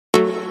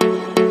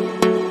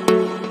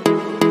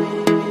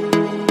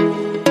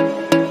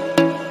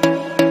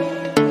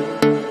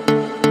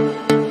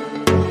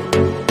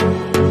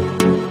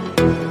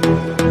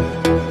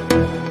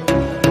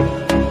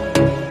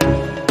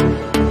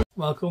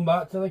Welcome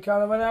back to the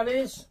caravan,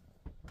 Addis.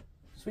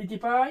 Sweetie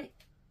pie.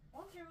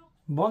 Bonjour.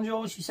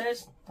 Bonjour, she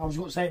says. I was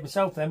going to say it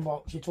myself then,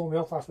 but she told me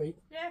off last week.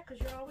 Yeah,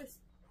 because you're always...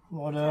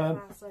 But,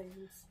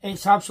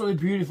 it's absolutely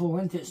beautiful,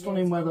 isn't it?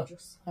 Stunning weather.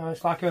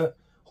 It's like a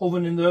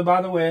oven in there,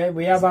 by the way.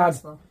 We have had...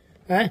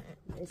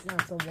 It's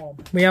nice and warm.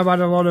 We have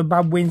had a lot of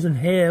bad winds and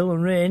hail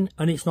and rain,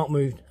 and it's not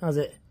moved, has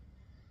it?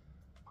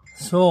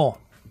 So,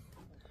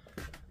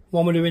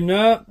 what we're doing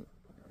now,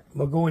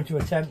 we're going to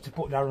attempt to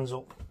put Darren's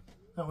up.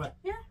 Don't we?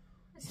 Yeah,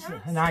 it's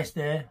nice. A nice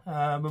day.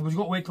 But we've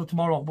got to wait till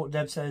tomorrow, but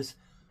Deb says...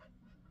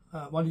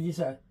 what did you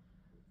say?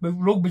 But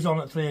rugby's on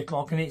at 3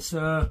 o'clock and it's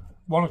 1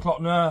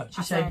 o'clock now.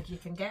 She said you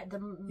can get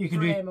them you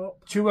can do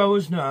up. 2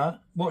 hours now,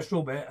 watch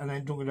rugby and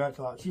then don't go down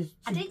to that.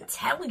 I didn't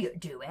tell you to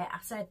do it. I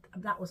said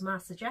that was my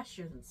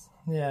suggestions.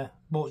 Yeah,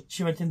 but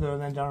she went in there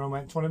and then Darren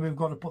went, Tony, we've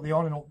got to put the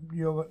awning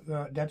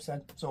up, Deb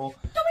said. So.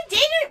 No, we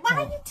didn't.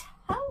 Why you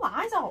tell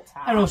lies all the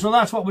time? I know, so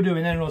that's what we're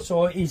doing anyway.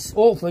 So he's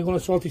hopefully going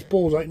to sort his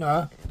poles out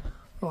now.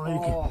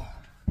 Oh.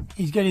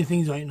 He's getting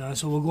things out now,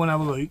 so we'll go and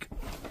have a look.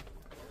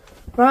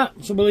 Right,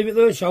 so we'll leave it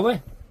there, shall we?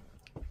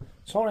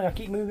 Sorry, I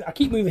keep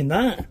moving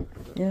that.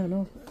 Yeah, I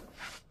know.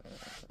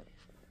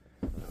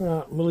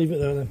 Right, we'll leave it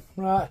there then.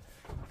 Right.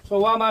 So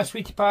while my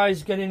sweetie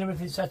pie's getting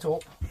everything set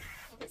up.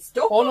 It's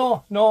done.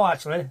 Oh no,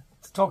 actually,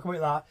 to talk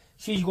about that,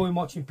 she's going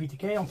watching Peter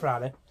Kay on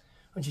Friday.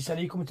 And she said,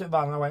 are you coming to the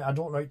bar? And I went, I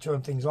don't like to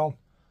turn things on.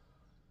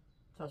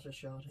 That's just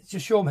showed it.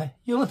 Just show me.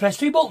 You only press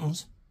 2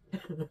 buttons.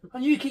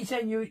 And you keep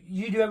saying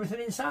you do everything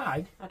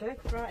inside. I do,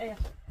 right here.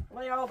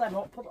 Lay all them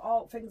up, put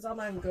all things on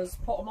hangers,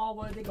 put them all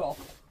where they go.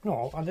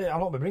 No, I'll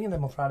not be bringing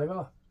them on Friday,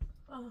 will I?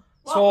 Oh.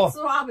 Well,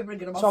 so I'll be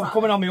bringing them on So Saturday. I'm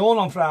coming on my own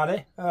on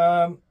Friday.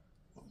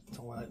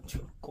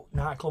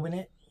 Nightclub in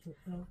it.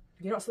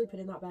 You're not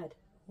sleeping in that bed?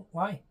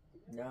 Why?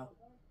 No.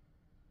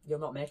 You'll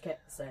not make it,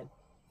 same.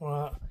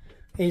 Right.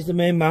 Here's the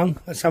main man.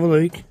 Let's have a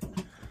look.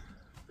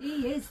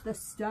 He is the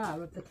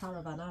star of the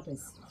caravan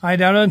Addis. Hi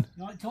Darren.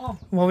 Right, Tom.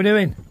 What are we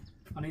doing?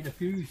 I need a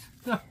fuse.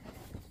 Well,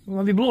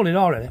 have you blown it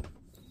already?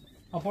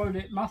 I borrowed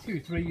it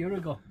Matthew 3 years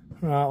ago.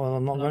 Right, well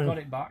I'm not and going. I got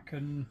it back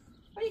and...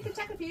 Well, you can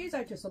take a fuse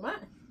out of something.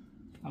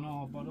 I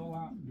know, but I don't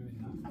like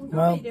doing that.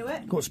 Well, you do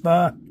it. got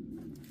spare.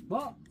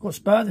 What? Got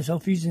spare, the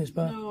self-fusing it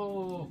spare.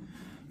 No.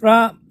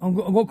 Right, I'm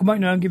going to come back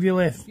now and give you a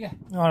lift. Yeah.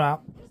 Alright.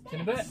 See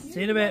you in a bit. See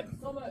you in a bit.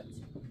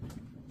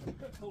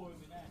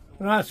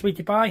 Right,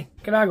 sweetie pie,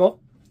 can I go?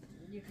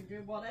 You can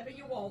do whatever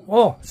you want.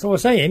 Oh, so we're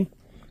saying,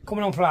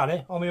 coming on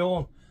Friday on my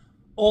own.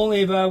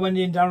 Only if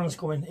Wendy and Darren's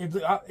coming.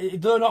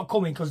 If they're not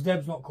coming, because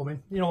Deb's not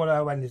coming, you know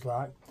what Wendy's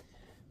like.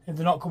 If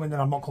they're not coming, then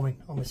I'm not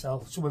coming on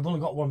myself. So we've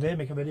only got one day to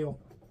make a video.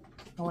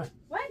 Haven't we?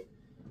 When?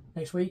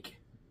 Next week.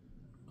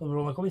 Because we're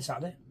only coming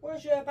Saturday.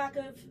 Where's your bag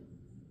of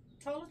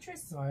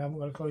toiletries? I haven't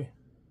got a clue.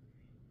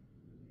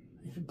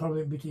 It's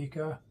probably be to your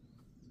car.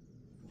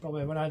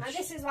 Probably when I... And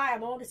this is why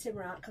I'm auditing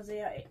right, because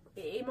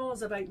he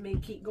knows about me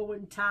keep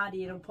going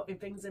tidying and putting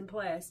things in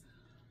place.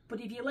 But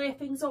if you lay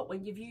things up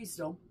when you've used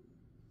them,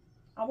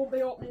 I won't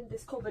be opening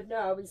this cupboard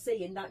now and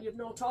seeing that you've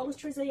no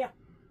toiletries here.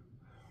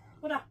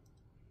 Would I?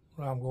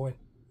 Where I'm going.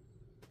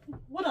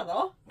 Would I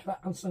though? That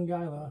handsome guy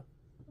there.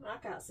 I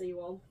can't see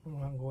one.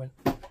 Where I'm going.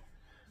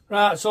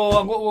 Right, so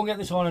I'm going to go and get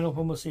this awning up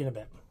and we'll see in a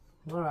bit.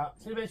 Alright,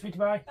 see you in a bit, sweetie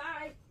pie.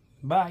 Bye.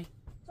 Bye.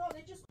 So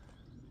they just...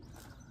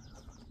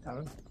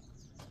 Darren,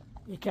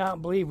 you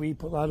can't believe we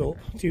put that up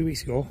 2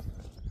 weeks ago.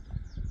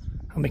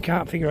 And we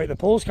can't figure out the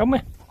poles, can we?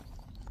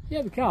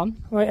 Yeah, we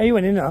can. Right, are you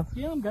in now?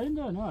 Yeah, I'm getting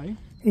there now.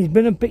 He's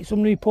been and picked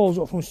some new poles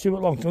up from Stuart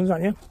Longton's,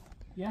 hasn't you?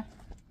 Yeah.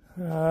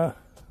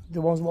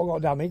 The ones that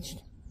got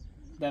damaged.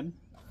 Them.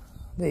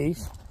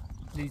 These.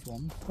 These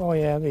ones. Oh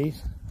yeah,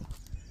 these.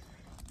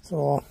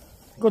 So,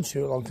 good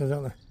Stuart Longton's,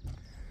 aren't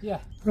they? Yeah.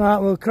 Right,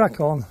 we'll crack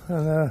on.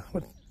 And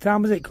what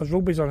time is it? Because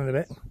rugby's on in a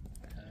bit.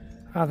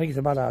 I think it's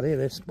a bad idea,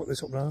 this. Put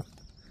this up now.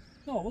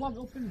 No, we'll have it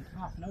up in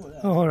half an hour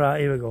there. Oh,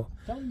 alright, here we go.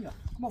 Telling you.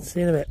 Come on.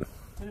 See you in a bit. See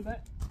you in a bit.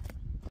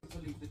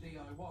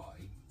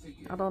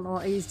 I don't know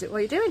what he's doing. What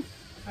are you doing?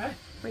 Eh?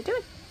 What are you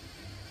doing?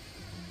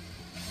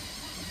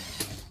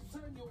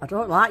 I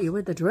don't like you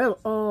with the drill.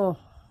 Oh,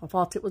 I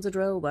thought it was a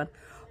drill then.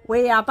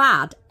 We have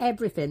had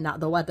everything that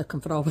the weather can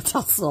throw at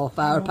us so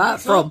far,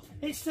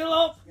 It's still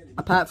up.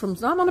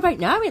 No, I'm on about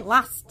now, it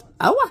last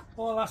hour.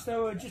 Oh, last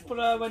hour. Just put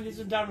Wendy's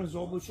and Darren's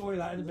up. We'll show you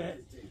that in a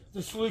bit.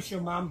 The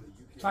solution, ma'am.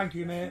 Thank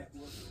you, mate.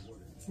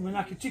 I mean,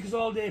 it took us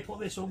all day to put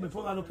this up. We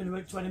put that up in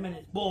about 20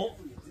 minutes. But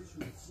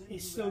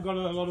it's still got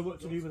a lot of work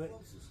to do with it.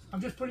 I'm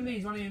just putting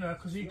these on here now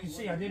because you can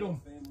see I did them.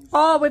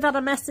 Oh, we've had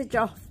a message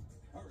off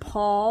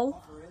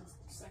Paul.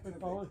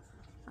 Paul.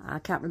 I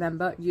can't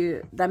remember.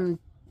 Them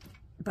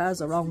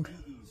bears are wrong.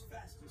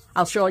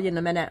 I'll show you in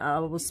a minute. I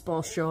was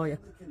supposed to show you.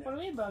 What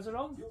do you mean bears are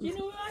wrong? You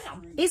know who I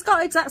am? He's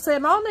got exact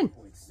same awning.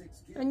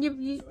 And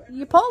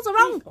your poles are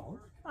wrong.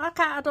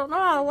 I don't know.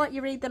 I'll let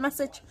you read the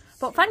message.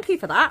 But thank you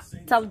for that.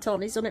 Telling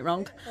Tony he's done it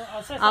wrong.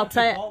 Well,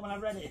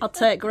 I'll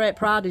take great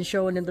pride in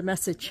showing him the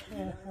message.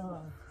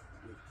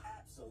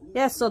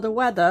 Yeah, so the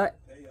weather,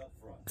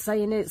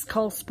 saying it's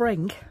called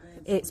spring,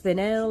 it's been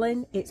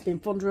hailing, it's been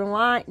thunder and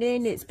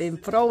lightning, it's been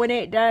throwing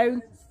it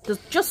down. There's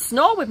just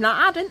snow we've not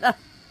had, isn't there?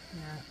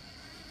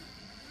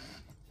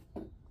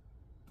 Yeah.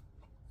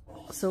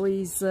 So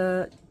he's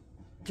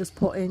just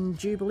putting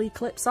Jubilee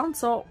clips on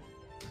so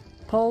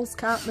poles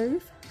can't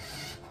move.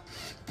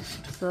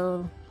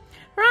 So,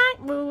 right,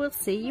 well, we'll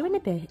see you in a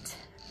bit.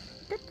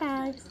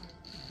 Goodbye.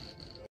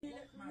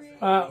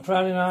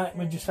 Friday night,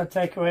 we just had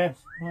takeaway.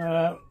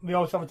 We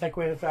always have a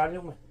takeaway on Friday,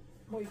 don't we?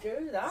 We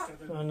do that.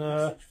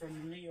 And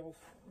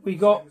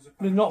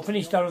we've not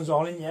finished Darren's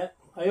all in yet.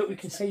 I hope you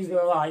can see the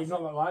light. You've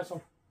not got lights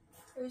on.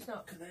 Who's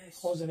not?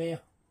 Wasn't here.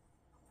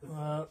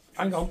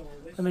 Hang on,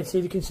 let me see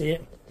if you can see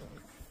it.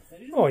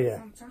 Oh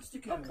yeah.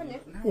 Oh, can you?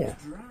 Yeah.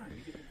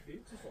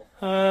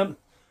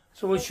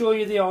 So we'll show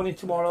you the awning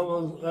tomorrow.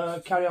 We'll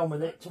carry on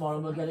with it tomorrow.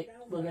 We'll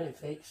get it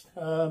fixed.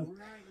 Oh,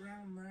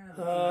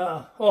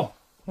 I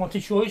want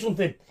to show you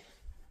something.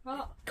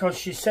 What? Because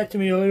she said to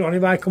me earlier on,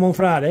 if I come on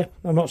Friday,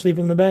 I'm not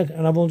sleeping in the bed,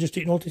 and I've only just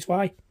noticed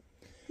why.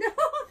 No,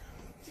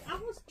 I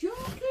was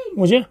joking.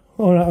 Was you?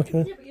 All right,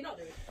 okay. Yeah, but you're not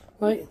doing it.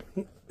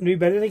 Right, new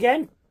bedding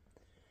again.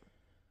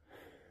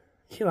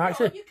 She likes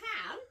it. You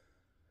can.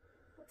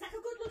 But take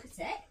a good look at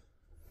it.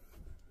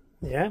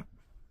 Yeah.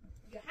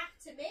 You have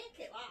to make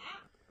it like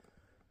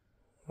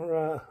that. All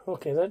right,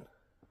 okay then.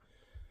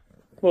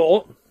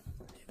 Well,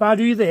 if I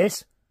do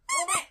this,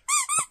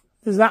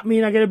 does that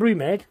mean I get a broom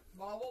made?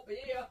 Well, I won't be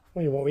here.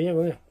 Well, you won't be here,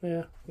 will you?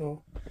 Yeah,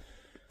 no.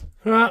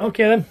 Right,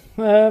 okay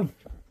then.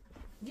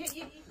 You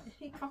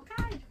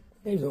cockeyed.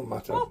 It doesn't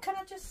matter. Well, can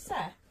I just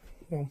say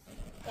No.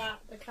 that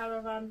the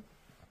caravan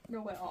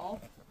know it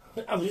all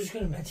I was just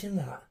going to mention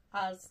that.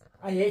 as...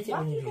 I hate it Why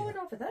are when you you do going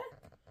that. over there?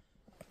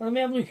 Let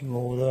me have a look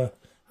over there.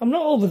 I'm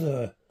not over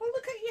there. Well,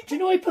 look at you. Do you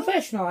know how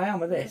professional I am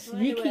with this?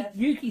 Well, You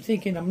anyway. keep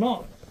thinking I'm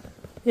not.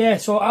 Yeah,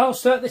 so I'll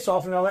start this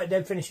off and I'll let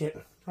Deb finish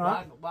it.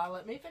 Right? Why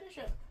let me finish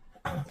it?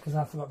 Because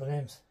I forgot the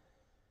names.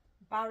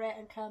 Barrett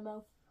and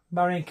Carmel.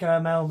 Barry and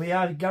Carmel. We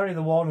had Gary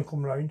the Warner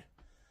come round.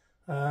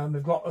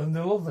 We've got them.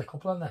 They're a lovely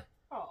couple, aren't they?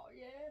 Oh,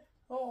 yeah.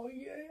 Oh,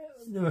 yeah.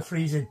 They were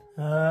freezing.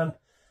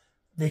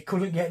 They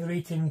couldn't get their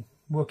eating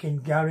working.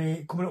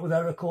 Gary coming up with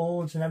error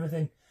codes and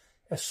everything.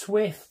 A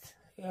Swift.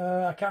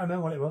 I can't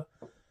remember what it was.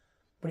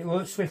 But it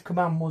weren't Swift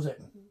Command, was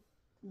it?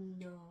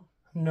 No.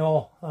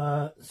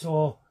 No.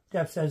 So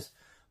Deb says,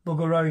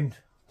 bugger round.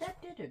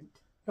 Deb didn't.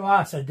 No,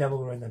 I said Deb will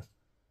go round then.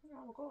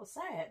 I was going to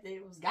say it.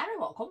 It was Gary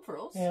what come for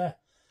us. Yeah.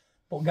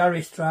 But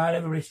Gary's tried,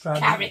 everybody's tried.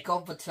 Gary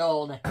come for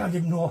Tony. I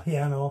didn't know.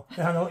 Yeah, I know.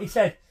 I know. He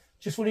said,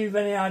 just wouldn't have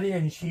any idea,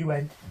 and she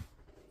went.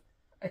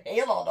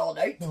 He'll not know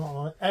now.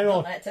 Oh, I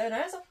know. Don't turn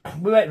ours up.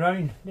 We went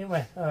round, didn't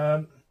we?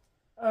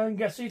 And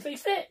guess who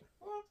fixed it?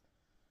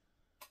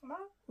 No.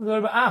 We were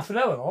about half an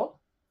hour, though.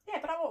 Yeah,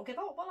 but I won't give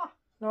up, will I?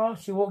 No,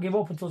 she won't give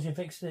up until she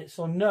fixed it.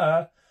 So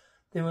no,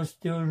 they were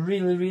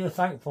really, really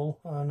thankful,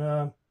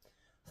 and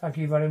thank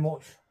you very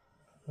much.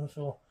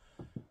 So,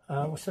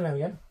 what's the name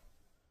again?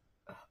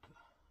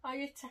 Are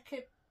you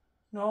taking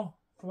No,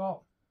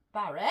 forgot.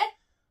 Barry?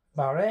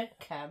 Barry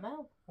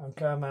Carmel. and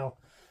Carmel.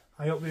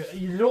 I hope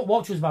you don't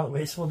watch us, by the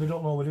way, so they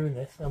don't know we're doing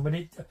this. And we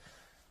did.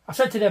 I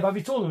said to Deb, have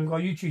you told them we've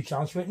got a YouTube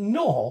channel? She went,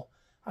 no.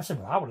 I said,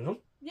 well, I would have done.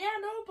 Yeah,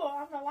 no, but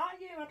I'm not like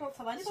you. I don't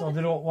tell anybody. So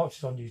they don't watch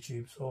us on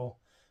YouTube. So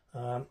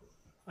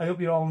I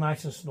hope you're all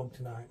nice and snug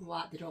tonight.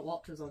 Like they don't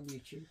watch us on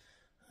YouTube.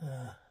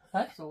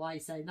 Eh? So why are you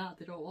saying that?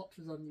 They don't watch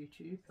us on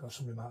YouTube. Got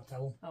somebody might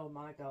tell them. Oh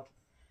my god.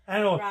 I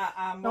know. Right,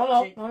 I'm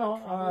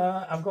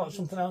No. I've got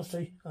something else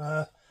too.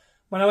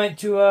 When I went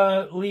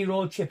to Lee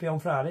Road Chippy on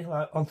Friday,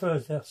 on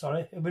Thursday,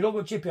 sorry. We don't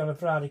go Chippy on a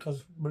Friday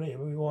because we're here,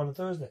 we go on a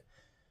Thursday.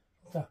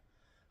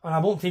 And I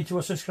bumped into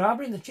a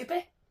subscriber in the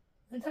Chippy.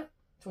 Didn't I?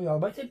 Tell you all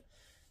about him.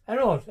 I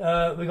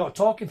know, we got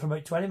talking for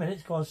about 20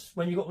 minutes because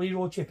when you got Lee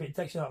Road Chippy, it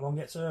takes you that long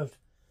to get served.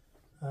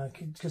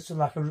 Because it's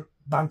like a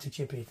banter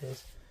chippy it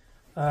is.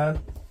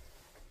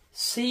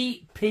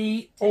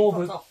 CP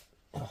Over...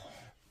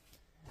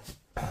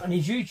 And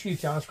his YouTube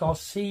channel is called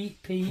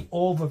CP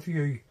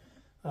Overview.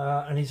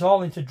 And he's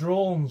all into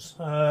drones,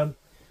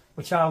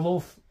 which I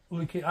love.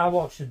 I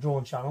watch the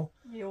drone channel.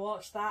 You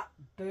watch that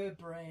Bird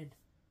Brain.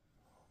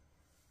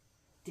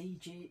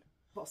 DJ...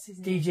 What's his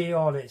name? DJ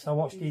Audits. I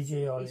watch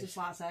DJ Audits. He just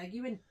likes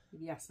arguing, if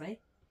you ask me.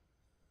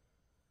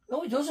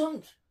 No, he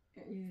doesn't.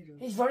 He does.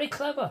 He's very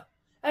clever.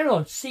 Anyway,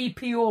 CP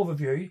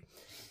Overview.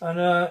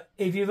 And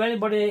if you've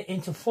anybody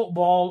into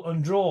football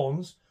and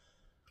drones,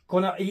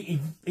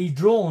 he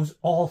drones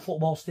all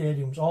football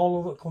stadiums all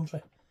over the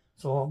country.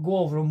 So go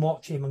over and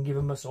watch him and give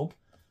him a sub,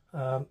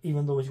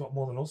 even though he's got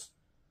more than us.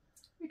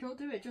 We don't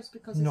do it just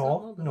because it's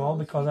not No,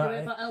 because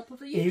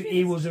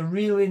he was a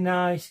really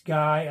nice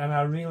guy and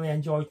I really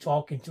enjoyed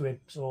talking to him.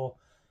 So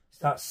it's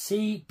that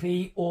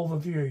CP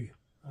Overview.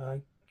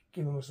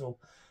 Give him a sub.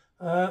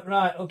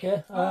 Right,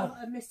 okay.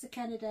 and Mr.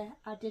 Kennedy,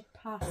 I did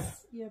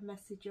pass your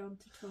message on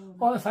to Tony.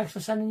 Well, thanks for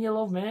sending your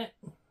love, mate.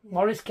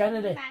 Morris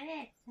Kennedy.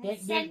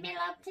 Send me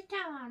love to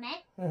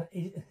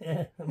Tony.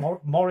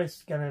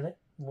 Morris Kennedy.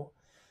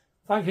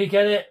 Thank you,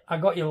 Kennedy. I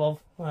got your love.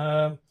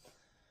 Right,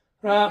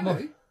 Thank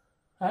you.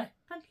 Eh?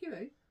 Thank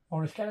you.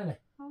 Morris Kennedy.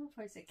 Oh, I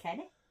thought you said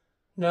Kenny.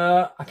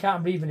 No, I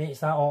can't breathe in it. It's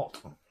that hot.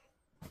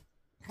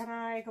 can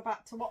I go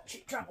back to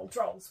watching Travel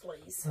Trolls,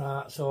 please?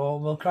 Right, so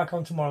we'll crack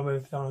on tomorrow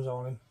with Donna's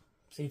Awning.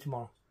 See you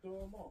tomorrow.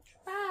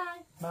 Bye.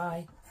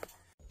 Bye.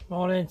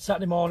 Morning,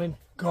 Saturday morning.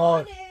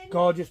 Morning.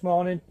 Gorgeous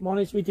morning.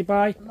 Morning, sweetie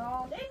pie.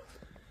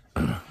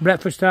 Morning.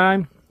 Breakfast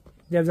time.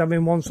 Dev's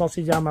having 1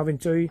 sausage, I'm having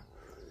 2.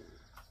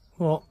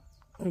 Well,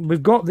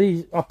 we've got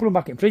these. I'll put them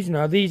back in the fridge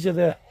now. These are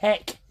the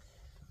Heck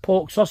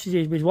pork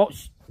sausages.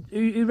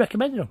 Who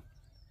recommended them?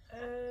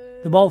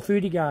 The bald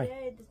foodie guy.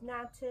 Yeah,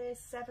 there's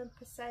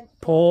 97%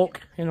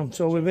 Pork in them.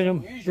 So we've been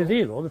them. They're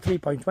there though. They're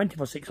 £3.20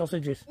 for 6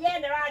 sausages. Yeah,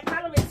 they're high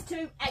calories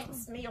too.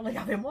 Hence me only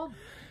having 1.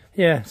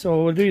 Yeah,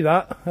 so we'll do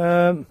that.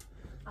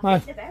 I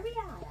think they're very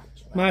high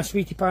actually. My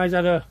sweetie pie's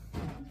had a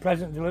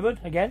present delivered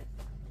again. Do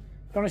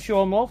you want to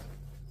show them, love?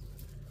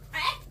 Eh?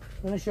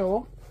 You want to show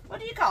them? What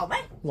do you call me?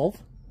 Love.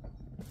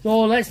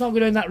 So let's not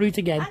go down that route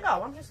again. Hang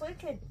on, I'm just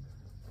looking.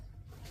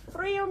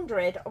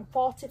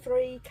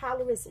 343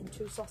 calories in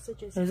 2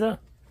 sausages. Is there?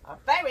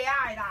 Very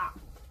high that.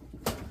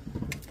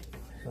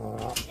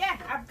 Alright. Yeah,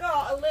 I've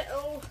got a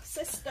little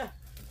sister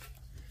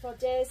for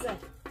Daisy.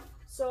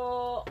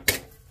 So,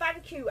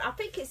 thank you. I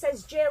think it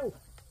says Jill.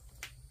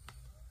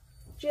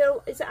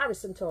 Jill, is it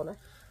Harrison, Tony?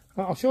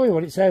 I'll show you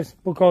what it says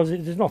because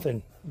there's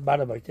nothing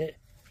bad about it.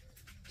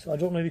 So I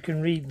don't know if you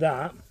can read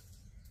that.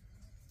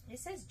 It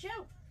says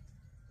Jill.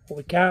 But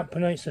we can't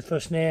pronounce the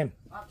first name.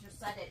 I've just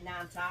said it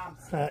 9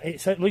 times.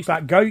 It looks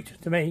like goat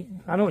to me.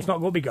 I know it's not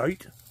going to be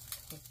goat.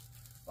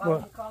 Why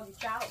would you call your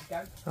child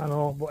goat? I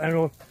know, but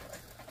anyway.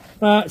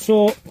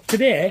 So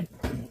today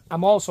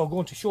I'm also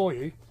going to show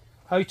you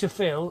how to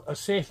fill a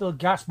safe-filled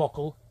gas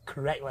bottle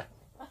correctly.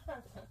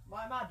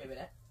 Why am I doing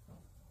it?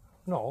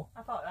 No,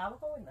 I thought I was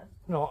going then.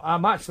 no,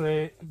 I'm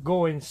actually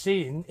going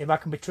seeing if I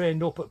can be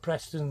trained up at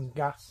Preston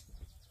Gas.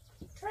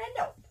 Trained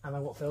up? And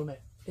I'm going to film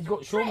it. He's got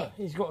to show me.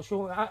 He's got to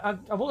show me. I've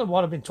only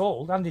what I've been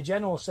told. Andy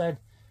General said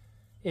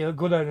he'll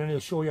go down and he'll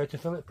show you how to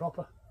fill it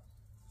proper.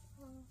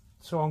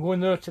 So I'm going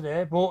there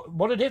today. But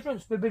what a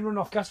difference. We've been running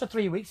off gas for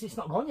 3 weeks. It's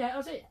not gone yet,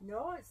 has it?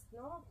 No, it's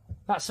not.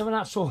 That's something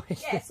that's so...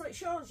 Yeah, so it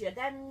shows you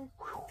then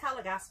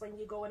Calagas when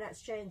you go and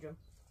exchange them.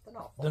 They're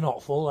not full. They're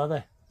not full, are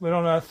they? We're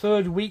on our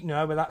 3rd week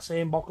now with that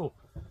same bottle.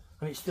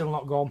 And it's still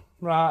not gone.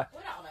 Right.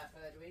 We're not on our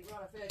 3rd week, we're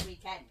on our 3rd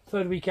weekend.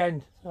 3rd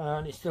weekend.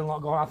 And it's still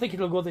not gone. I think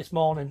it'll go this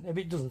morning. If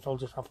it doesn't, I'll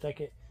just have to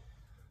take it.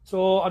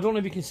 So, I don't know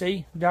if you can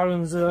see.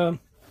 Darren's...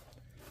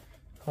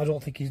 I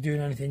don't think he's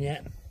doing anything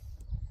yet.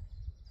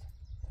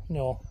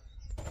 No.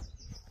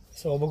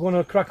 So we're going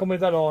to crack on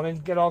with that awning,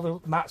 get all the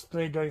mats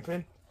laid down for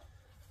him.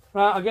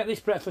 Right, I'll get this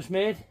breakfast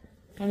made.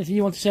 Anything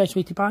you want to say,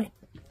 sweetie pie?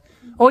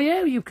 Oh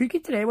yeah, you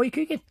cooking today? What are you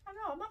cooking? I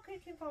know, I'm not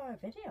cooking for a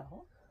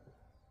video.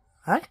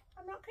 Huh?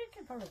 I'm not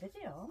cooking for a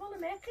video, I'm only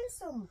making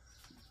some.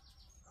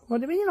 What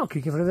do you mean you're not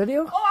cooking for a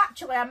video? Oh,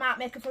 actually, I might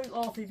make a fruit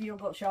loaf if you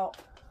got shop.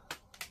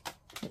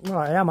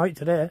 Right, I am out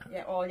today.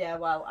 Yeah, oh yeah,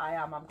 well, I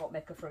am. I'm going to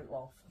make a fruit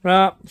loaf.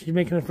 Right, she's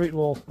making a fruit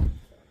loaf.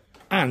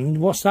 And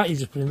what's that you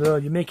just put in there?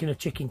 You're making a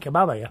chicken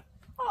kebab, are you?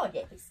 Oh,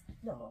 yes.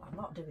 No, I'm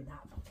not doing that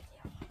for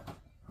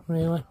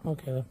video. Really?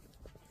 Okay then.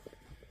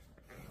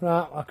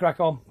 Right, I'll crack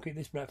on. Cook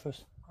this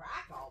breakfast.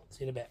 Crack on.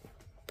 See you in a bit.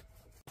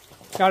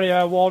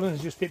 Gary Warden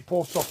has just hit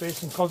post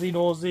office, and because he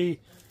knows the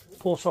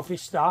post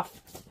office staff,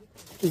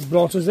 he's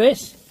brought us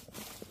this.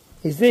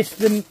 Is this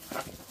the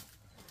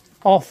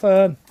off?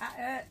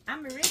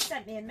 Anne-Marie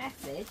sent me a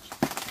message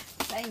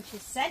saying she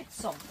sent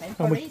something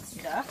for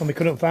Easter. And we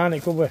couldn't find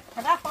it, could we?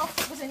 And I thought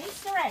it was an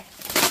Easter egg.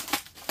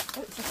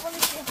 Oh, it's a funny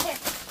thing.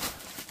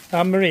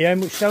 Anne-Marie, how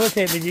much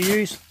sellotape did you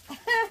use?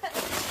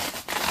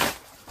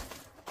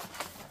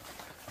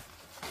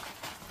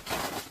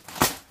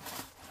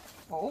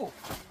 Oh,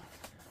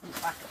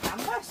 it's like a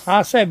canvas.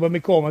 I said when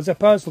we come, as a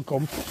parcel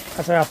come,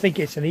 I said I think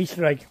it's an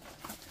Easter egg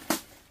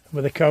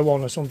with a cow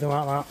on or something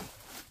like that.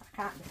 I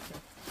can't do it.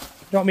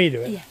 You want me to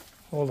do it? Yeah.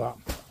 Hold that.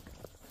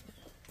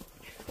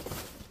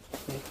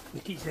 They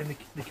keep saying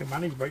they can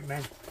manage about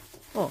men.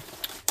 Oh.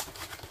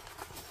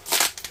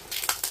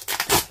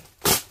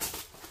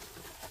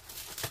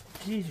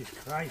 Jesus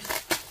Christ.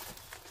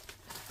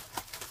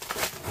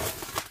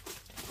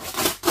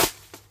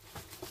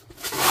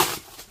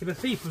 If a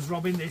thief was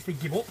robbing this, they'd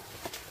give up.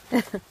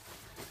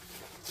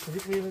 Is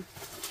it really?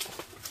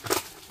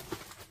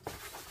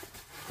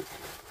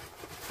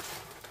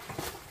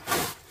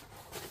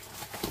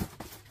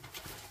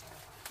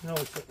 No,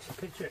 it's a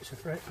picture, it's a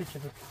picture.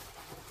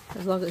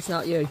 As long as it's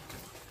not you.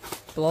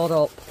 Blowed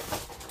up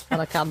on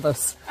a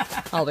canvas.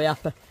 I'll be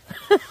happy.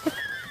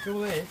 Go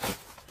away.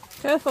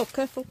 Careful,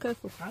 careful,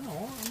 careful. I know,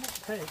 I'm not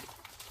a pig.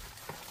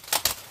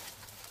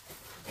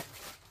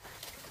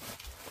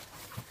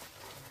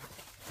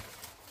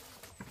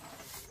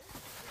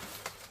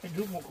 It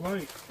doesn't look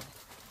right.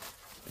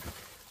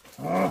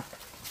 Oh.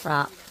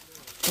 Right,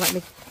 let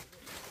me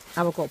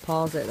have a go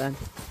pause it then.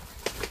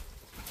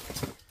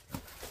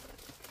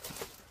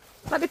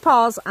 Let me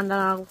pause and then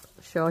I'll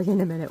show you in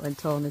a minute when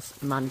Tony's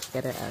managed to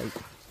get it out.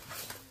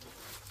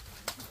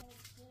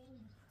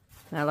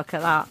 Now look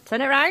at that. Turn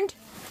it round.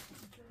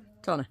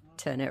 Tony,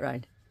 turn it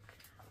round.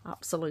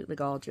 Absolutely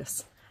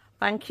gorgeous.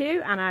 Thank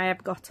you. And I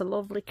have got a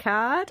lovely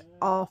card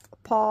of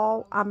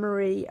Paul,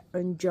 Anne-Marie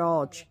and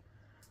George.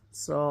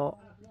 So,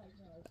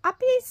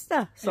 happy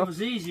Easter. So, it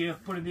was easier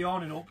putting the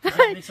awning up.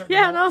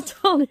 yeah, no, I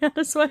totally had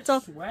a sweat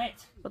on.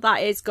 Sweat. But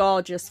that is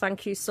gorgeous.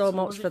 Thank you so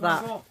much for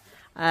that.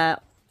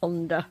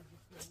 Under.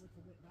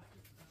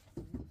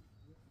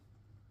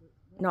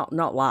 Not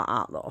like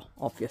that though,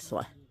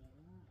 obviously.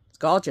 It's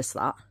gorgeous,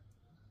 that.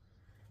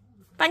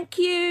 Thank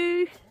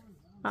you. See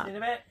you in a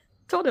bit.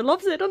 Tony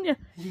loves it, don't you?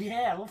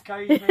 Yeah, I love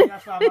cows, mate.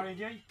 That's why I married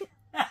you.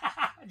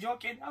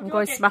 Joking. I'm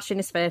going joking. smashing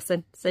his face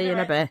in. See you in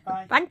a bit.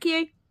 Bye. Thank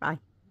you. Bye.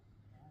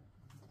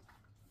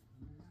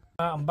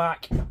 I'm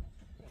back.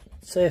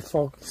 Safe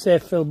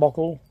fill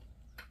bottle.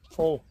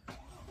 Full.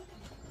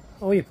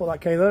 Oh, you put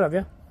that cow there, have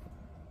you?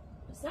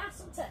 It's nice,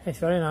 isn't it? It's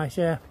very nice,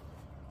 yeah.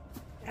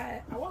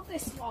 I want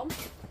this one.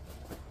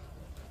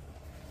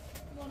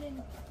 One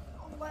in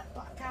wet,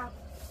 but I can't.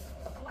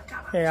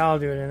 Yeah, I'll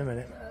do it in a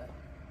minute.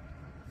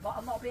 But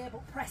I'll not be able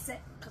to press it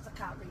because I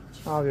can't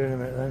reach. I'll do it in a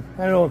minute then.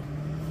 Anyway,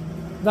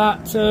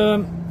 that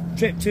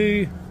trip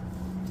to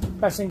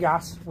Pressing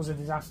Gas was a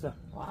disaster.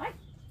 Why?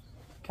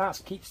 Can't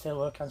keep still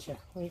though, can you?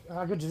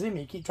 How good does it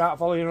mean? You keep trying to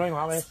follow you around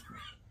like this.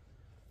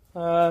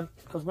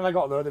 Because when I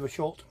got there, they were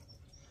shut.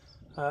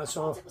 So I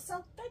thought it was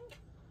something.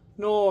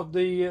 no, I'm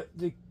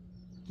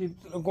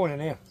going in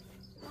here.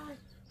 Why?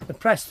 The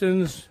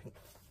Preston's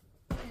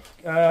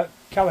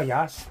Keller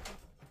gas,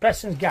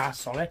 Preston's gas,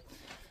 sorry.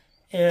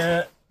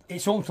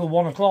 It's on till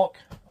 1 o'clock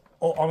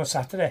on a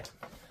Saturday,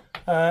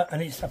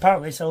 and it's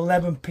apparently it's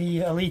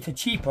 11p a litre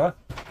cheaper.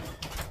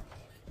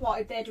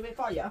 What if they do it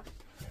for you?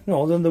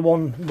 No, than the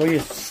one where you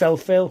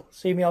self-fill,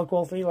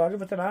 semi-alcohol free lager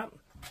for tonight.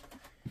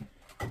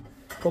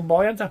 Good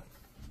boy, aren't I?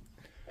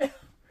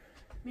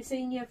 We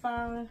seen you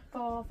 5,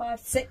 4, 5,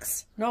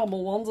 6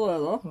 normal ones there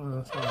though. Oh,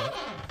 that's all right.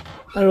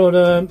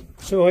 Anyway,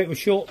 so it was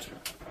short,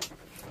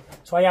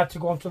 so I had to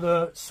go on to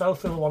the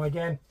self-fill one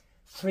again.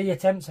 3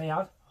 attempts I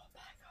had.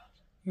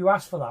 You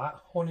asked for that,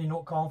 honey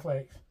nut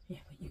cornflakes. Yeah,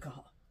 but you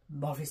got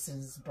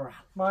Morrison's brand.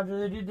 Why do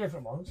they do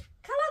different ones?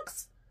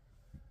 Kellogg's.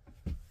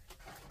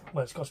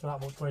 Well, it's cost me that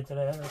much money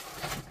today.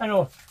 I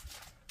know.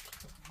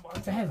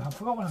 What the hell? I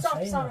forgot what I was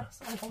saying. Sorry.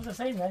 What was I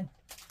saying then?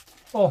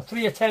 Oh,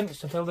 3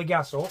 attempts to fill the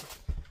gas up.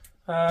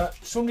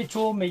 Somebody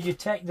told me you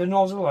take the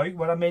nozzle out,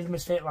 where I made the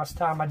mistake last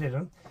time I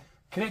didn't.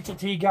 Connect it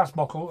to your gas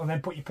bottle and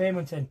then put your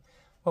payment in.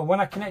 Well, when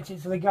I connected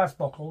it to the gas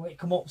bottle, it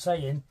come up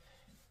saying,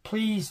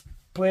 please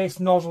place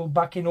nozzle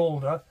back in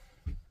holder,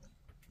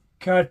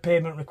 card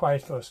payment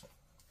required first.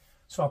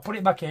 So I put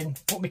it back in,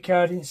 put my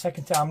card in the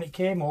second time, and it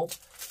came up,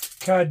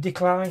 card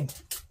declined.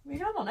 We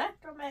don't want it.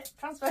 Don't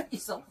transfer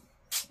yourself.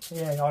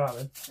 Yeah,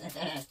 alright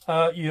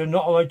then. You're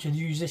not allowed to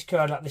use this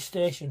card at this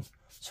station.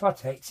 So I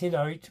takes it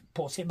out,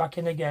 puts it back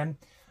in again.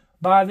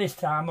 By this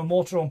time, a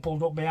motorhome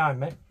pulled up behind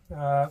me.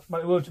 Well,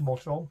 it was a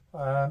motorhome.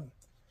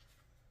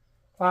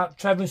 Like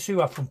Trevor and Sue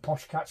are from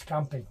Posh Cats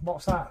Camping.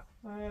 What's that?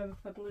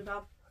 A blue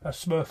van. A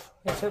Smurf.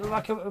 It's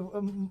like a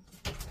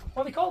what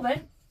are they called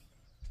then?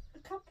 A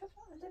camper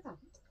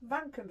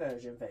van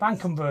conversion. Van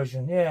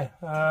conversion,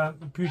 yeah.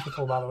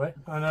 Beautiful, by the way.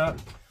 And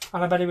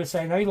I bet he was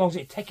saying, how long's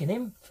it taking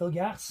him? Fill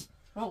gas.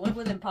 Won't live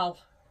with him, pal.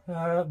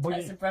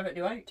 Takes him forever to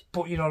do out.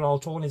 But you're not all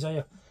Tony's, are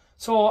you?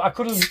 So I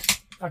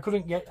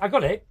couldn't get. I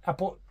got it. I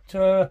put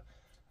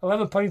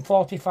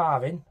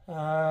 £11.45 in,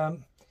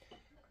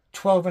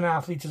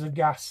 12.5 litres of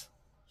gas.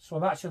 So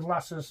that should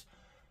last us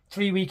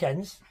 3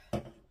 weekends.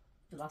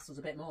 It lasts us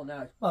a bit more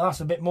now. Well,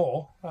 that's a bit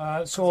more.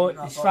 So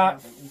it's like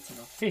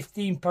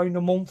 £15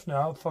 a month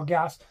now for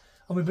gas.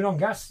 And we've been on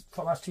gas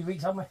for the last 2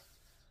 weeks, haven't we?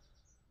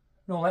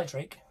 No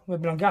electric.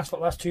 We've been on gas for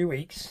the last 2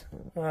 weeks.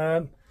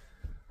 Oh,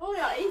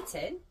 you're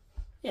eating?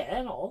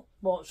 Yeah, not all.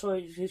 But so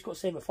it's got to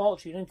save a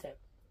fortune, isn't it?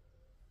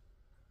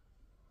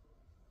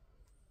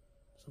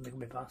 Something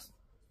will be past.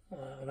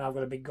 And I've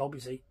got a big gob, you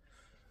see.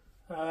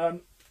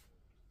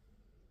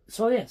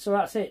 So yeah, so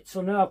that's it.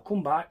 So now I've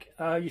come back.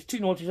 You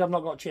took notice I've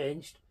not got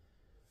changed.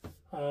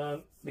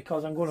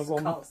 Because I'm going to go.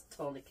 Because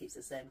Tony keeps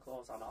the same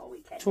clothes on all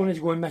weekend. Tony's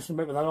going messing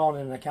about with that on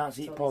and I can't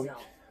see it point.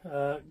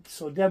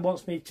 So Deb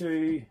wants me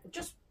to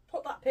just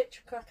put that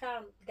picture because I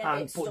can't get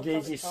it. And put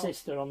Daisy's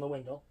sister on the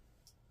window.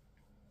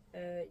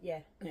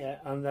 Yeah. Yeah,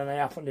 and then I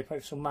have to nip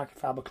out some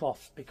microfiber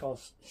cloths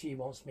because she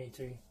wants me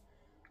to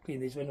clean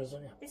these windows,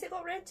 don't you? Is it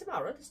got rain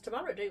tomorrow? There's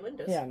tomorrow do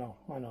windows. Yeah, I know.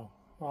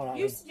 All right.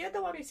 You're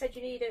the one who said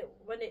you need it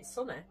when it's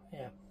sunny.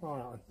 Yeah, all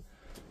right.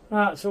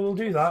 Right, so we'll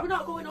do that. So we're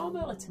not going home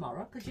early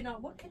tomorrow because you're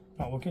not working.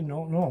 Not working,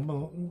 no.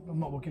 I'm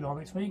not working all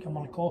next week. I'm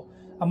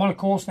on a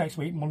course next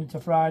week, Monday to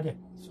Friday.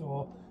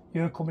 So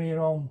you're coming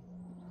here on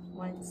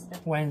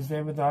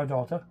Wednesday with our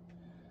daughter.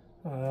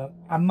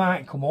 I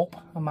might come up,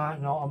 I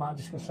might not. I might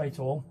just go straight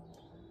home,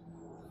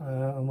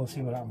 and we'll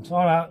see what happens.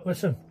 All right,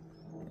 listen,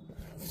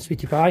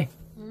 sweetie pie.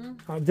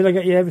 Did I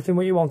get you everything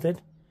what you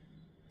wanted?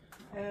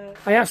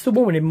 I asked the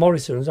woman in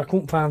Morrison's. I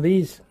couldn't find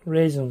these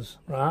raisins.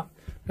 Right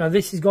now,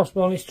 this is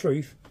gospel honest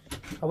truth.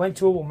 I went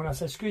to a woman, I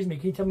said, excuse me,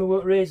 can you tell me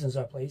what raisins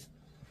are, please?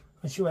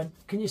 And she went,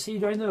 can you see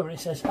down there where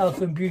it says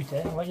health and beauty?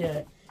 I went,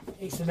 yeah,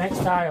 it's the next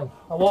aisle.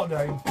 I walked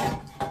down,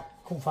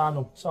 couldn't find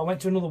them. So I went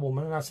to another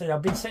woman and I said,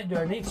 I've been sitting there,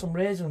 I need some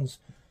raisins.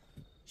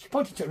 She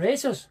pointed to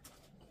razors.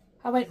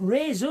 I went,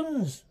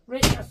 raisins?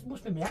 That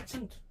must be my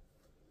accent.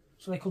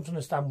 So they couldn't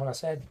understand what I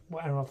said.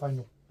 Whatever, I found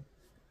them.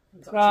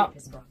 Right.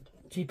 Cheapest brand.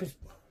 Cheapest.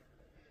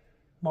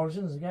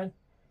 Morrison's again.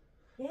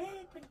 Yeah,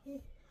 but yeah.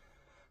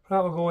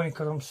 Right, we're going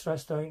because I'm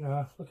stressed out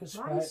now. Look at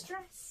sweat. Why are you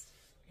stressed?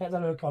 Get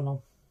that hook on them.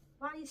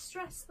 Why are you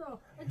stressed though?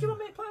 Do you want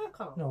me to put hook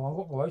on? No, I've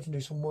got to go out and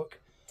do some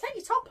work. Take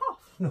your top off.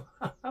 No,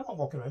 I'm not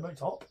walking around my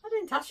top. I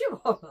didn't ask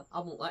you. I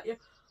won't let you.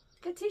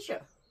 Get a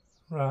t-shirt.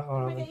 Right, all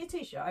Can right. we get your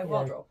t-shirt out of Yeah.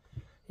 wardrobe?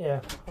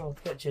 Yeah, I'll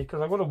get you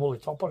because I've got a woolly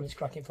top on. It's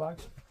cracking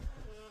flags.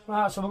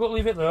 Right, so we've got to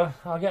leave it there.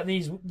 I'll get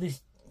these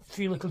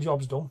few little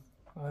jobs done,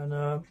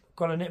 and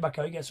got to knit back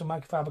out, get some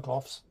microfiber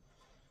cloths,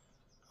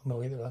 and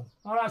we'll leave it there.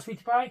 All right,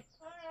 sweetie pie.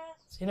 All right.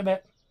 See you in a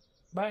bit.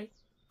 Bye.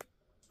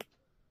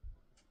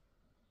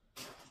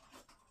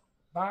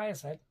 Bye, I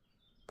said.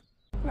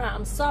 Right,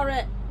 I'm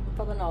sorry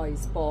for the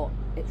noise, but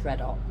it's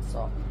red hot,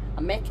 so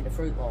I'm making a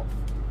fruit loaf.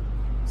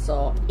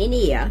 So in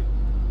here,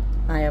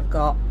 I have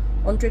got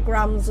 100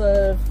 grams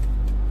of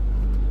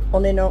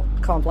honey nut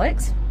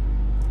cornflakes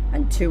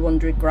and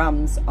 200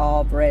 grams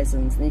of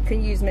raisins. And you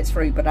can use mixed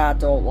fruit, but I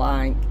don't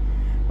like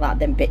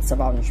them bits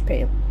of orange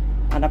peel.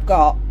 And I've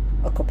got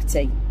a cup of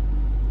tea.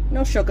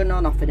 No sugar,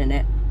 no nothing in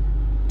it,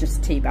 just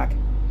a tea bag.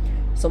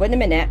 So in a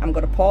minute, I'm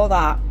going to pour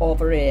that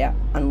over here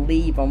and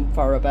leave them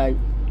for about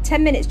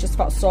 10 minutes just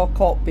for it to soak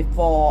up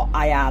before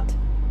I add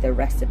the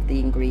rest of the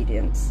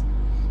ingredients.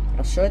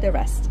 I'll show you the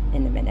rest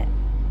in a minute.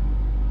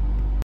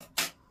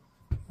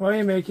 What are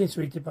you making,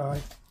 sweetie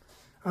pie?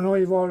 I know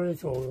you've already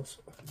told us.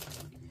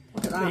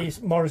 Look at that.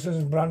 These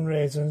Morrison's brand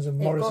raisins and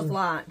It goes Morrison's.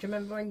 like, do you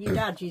remember when your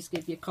dad used to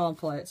give you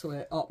cornflakes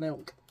with hot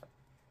milk?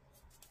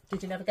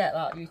 Did you never get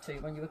that, you two,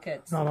 when you were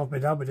kids? Not off my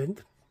dad, we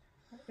didn't.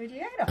 Who did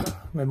you get it?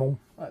 My mum.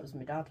 Well, it was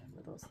my dad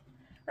with us.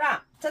 Right,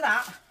 to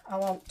that, I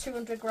want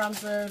 200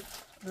 grams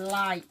of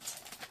light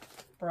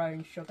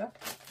brown sugar.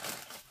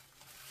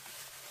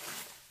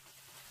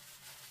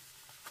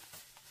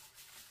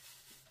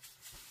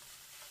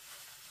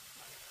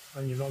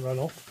 And you've not run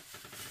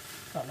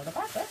off. Got another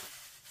bag there.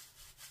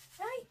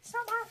 Hey, it's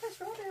not my first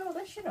rodeo,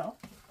 this, you know.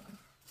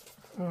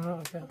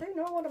 Alright, okay. I do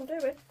know what I'm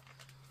doing.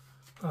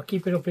 I'll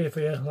keep it up here for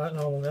you, like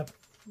normal, yeah.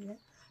 Yeah.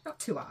 Not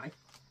too high.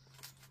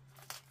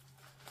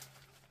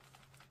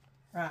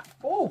 Right.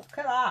 Oh, look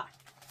at that.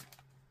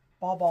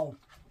 Bob-on.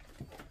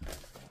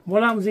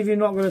 What happens if you're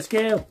not going to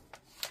scale?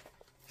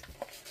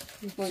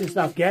 Just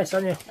have guess,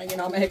 aren't you? And you're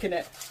not making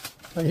it.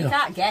 And You you're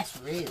not. can't guess,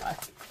 really.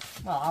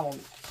 Well, I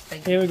won't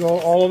think. Here we go,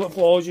 all on the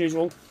floor as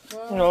usual.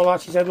 You know,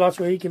 like she said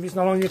last week, if it's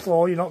not on your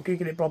floor, you're not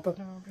cooking it proper.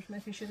 No, I'm just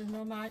making sure there's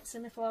no mites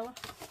in my flour.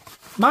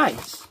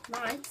 Mites?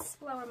 Mites,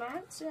 flour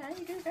mites, yeah,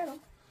 you do get them.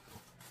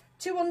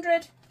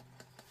 200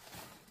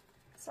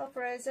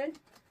 self-raising.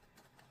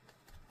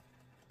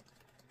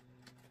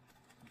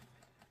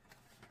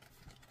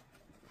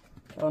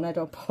 Oh, no,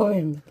 don't put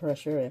in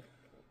pressure in.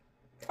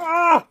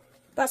 Ah!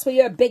 That's for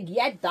your big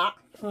head, that.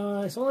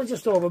 It's only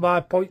just over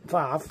by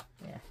 0.5.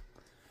 Yeah.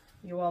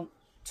 You want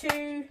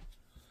 2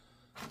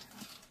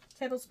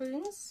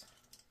 tablespoons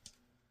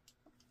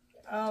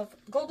of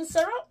golden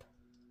syrup.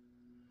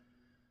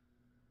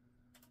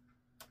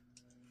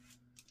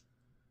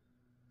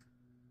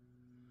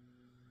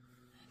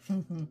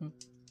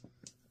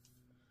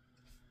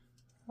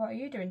 What are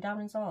you doing down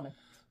in Sawney?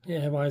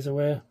 Yeah, by the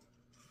way,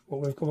 but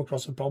we've come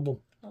across a problem.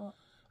 What?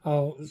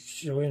 I'll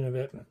show you in a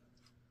bit.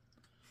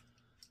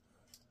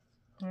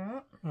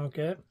 Right.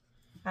 Okay.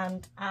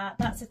 And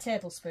that's a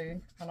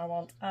tablespoon, and I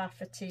want half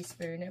a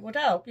teaspoon. It would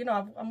help, you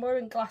know, I'm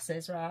wearing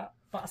glasses, right,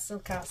 but I still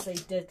can't see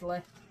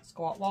diddly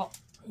squat what.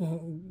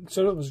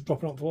 Syrup was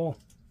dropping on the floor.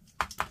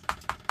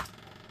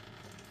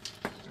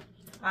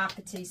 Half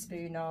a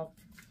teaspoon of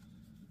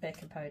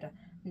baking powder,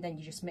 and then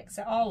you just mix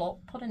it all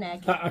up, put an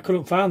egg. I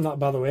couldn't find that,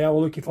 by the way. I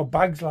was looking for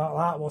bags like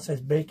that, what says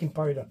baking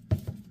powder.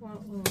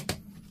 Well,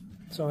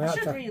 So I had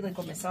should to. really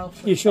go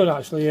myself. You should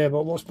actually, yeah,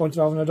 but what's the point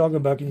of having a dog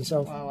and bagging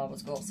yourself? Well, I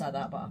was going to say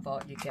that, but I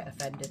thought you'd get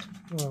offended.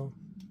 Well,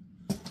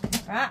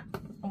 Right,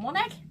 and 1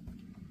 egg.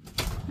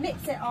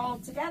 Mix it all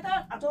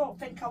together. I don't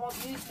think I want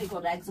usually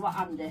good eggs, what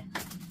Andy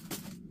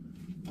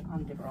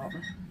brought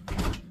me.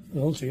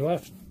 there's only 2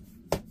 left.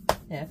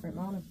 Yeah, for the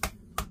morning.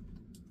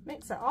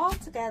 Mix it all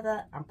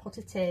together and put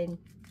it in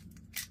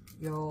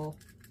your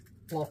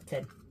loaf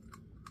tin.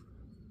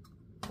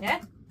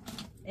 Yeah?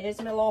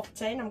 Here's my loaf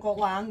tin. I'm going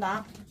to line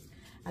that.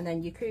 And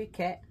then you cook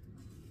it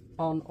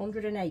on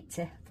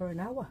 180 for an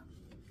hour.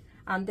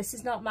 And this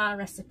is not my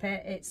recipe.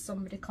 It's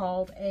somebody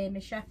called Amy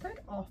Shepherd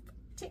off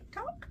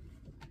TikTok.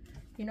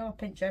 You know I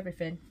pinch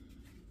everything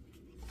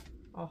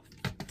off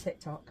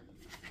TikTok.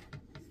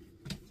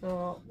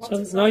 So,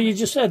 what's No, you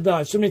just said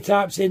that. If somebody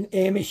types in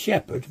Amy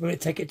Shepherd, will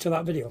it take it to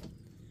that video?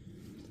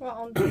 What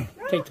on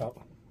TikTok.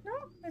 No,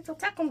 it'll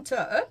take them to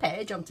her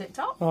page on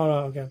TikTok.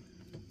 Alright, okay.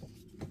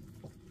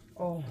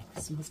 Oh,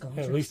 it smells Yeah,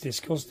 gorgeous. at least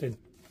disgusting.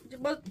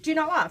 Well, do you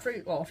not like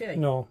fruit loaf, you?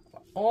 No.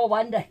 Oh,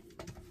 Wendy.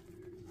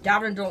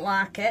 Darren don't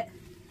like it.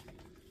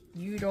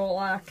 You don't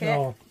like it?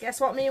 No.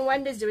 Guess what me and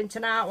Wendy's doing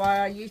tonight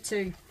while you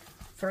two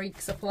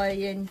freaks are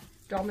playing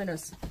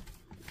dominoes?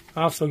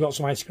 I've still got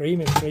some ice cream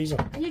in the freezer.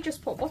 And you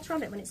just put butter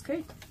on it when it's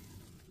cooked.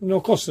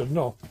 No custard,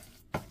 no.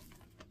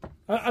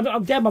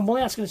 I'm dead. I'm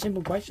only asking a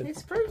simple question.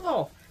 It's fruit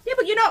loaf. Yeah,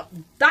 but you're not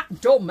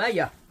that dumb, are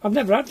you? I've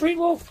never had fruit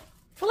loaf.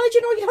 Well, how do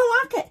you know you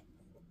don't like it?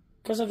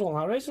 Because I don't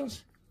like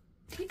raisins.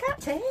 You can't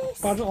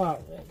taste. But I don't like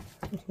it.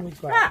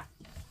 Right.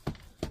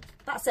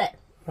 That's it.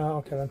 Right,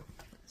 okay then.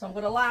 So I'm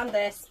going to land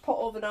this, put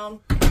oven on,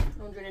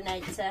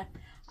 180,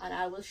 and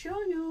I will show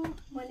you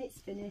when it's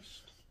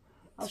finished.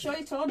 I'll show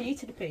you Tony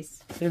eating a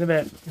piece. See you in a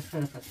bit.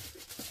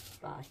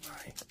 Bye.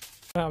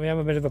 Right, we have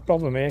a bit of a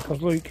problem here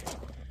because look,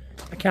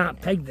 I can't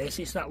peg this,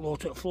 it's that low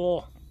to the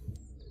floor.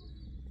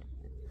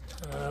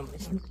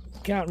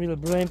 Can't really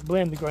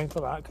blame the ground for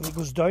that because it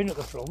goes down at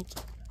the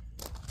front,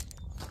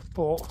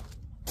 but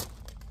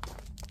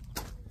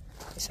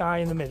it's high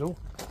in the middle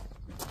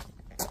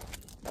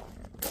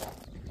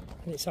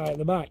and it's high at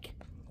the back.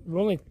 We're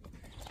only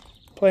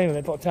playing with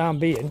it for the time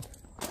being,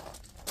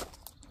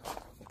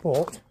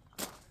 but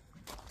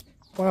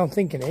what I'm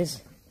thinking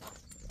is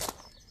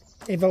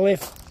if I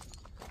lift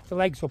the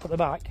legs up at the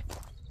back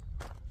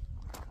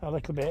a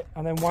little bit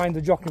and then wind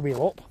the jockey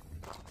wheel up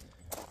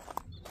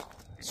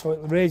so it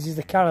raises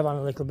the caravan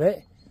a little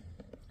bit,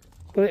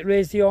 will it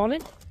raise the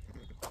awning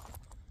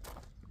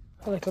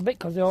a little bit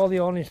because all the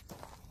awning's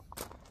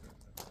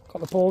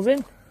got the poles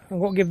in? I'm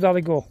going to give that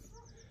a go.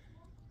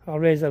 I'll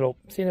raise that up.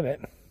 See you in a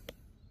bit.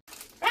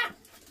 Right,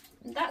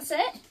 that's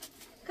it.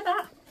 Look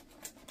at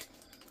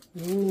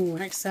that. Ooh,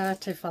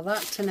 excited for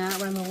that tonight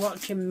when we're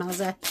watching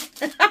Mazzy.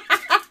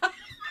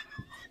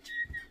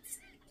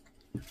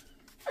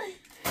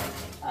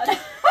 I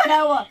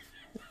know what.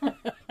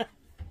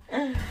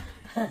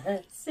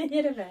 See you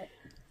in a bit.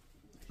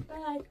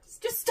 Bye.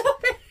 Just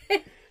stop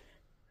it.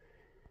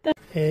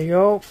 Here you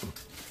go.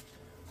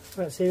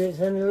 Let's see if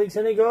it looks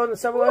any good.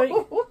 Let's have a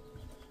look.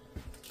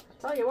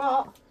 Tell you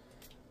what,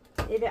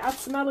 if it had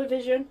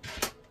smell-o-vision,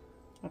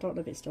 I don't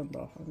know if it's done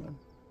though. Hang on.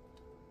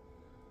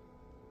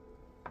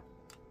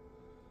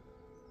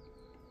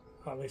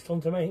 That looks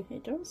fun to me.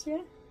 It does,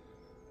 yeah.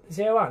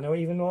 See how I know,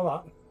 even know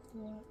that?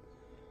 Yeah.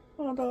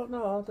 Well, I don't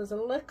know. There's a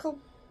little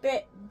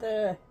bit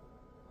there.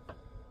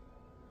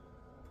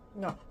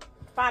 No,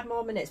 5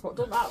 more minutes, but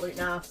doesn't that look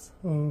nice?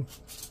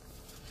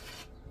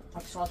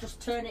 So I'll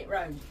just turn it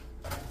round.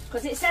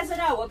 Because it says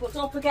an hour, but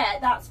don't forget,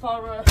 that's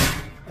for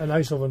a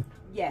nice oven.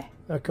 Yeah.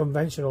 A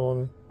conventional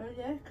oven. Oh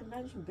yeah,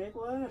 convention, big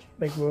word.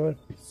 Big word.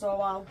 So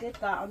I'll give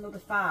that another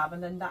 5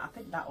 and then that, I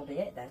think that'll be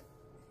it then.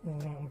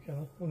 Alright, okay.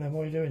 And then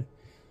what are you doing?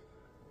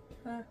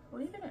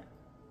 Leaving it.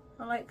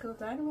 I'll let it cool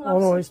down and we'll Oh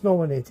have no, some. it's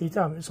nowhere near tea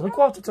time. It's only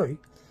 2:15.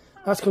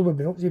 That's because you've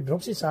been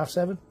up since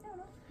 7:30.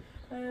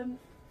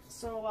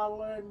 So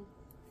I'll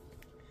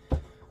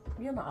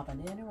you'll not have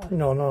any anyway.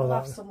 No, no, I'll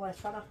that. have some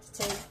later on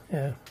after tea.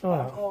 Yeah. I'll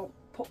Alright. go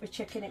put my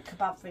chicken in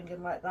kebab thing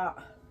and like that.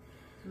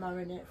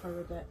 Marinate for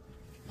a bit.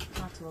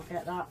 Might as well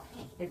get that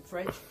in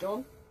fridge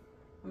done.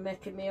 I'm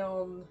making my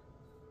own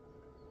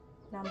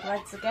naan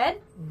breads again.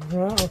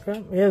 Right,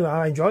 okay. Yeah,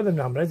 I enjoy the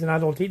naan breads and I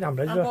don't eat naan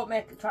breads. I'm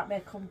going to try to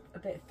make them a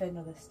bit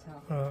thinner this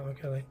time. Right,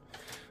 okay then.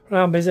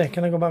 Right, I'm busy.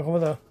 Can I go back over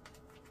there?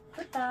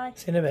 Goodbye.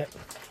 See you in a bit.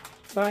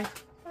 Bye.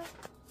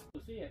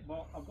 See it,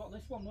 but I've got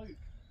this one, look.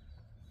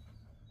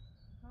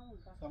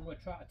 So I'm going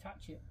to try to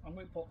attach it. I'm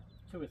going to put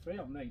 2 or 3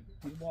 on me.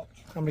 You watch.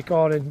 I'm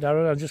recording,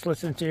 Darren. I'm just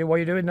listening to you. What are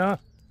you doing now?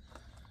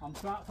 I'm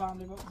trying to find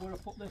where I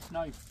put this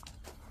now.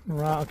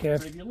 Right, okay.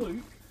 But if you look,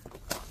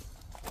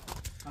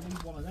 I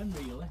need one of them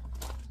really.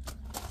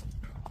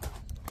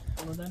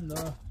 One of them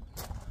there.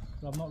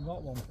 But I've not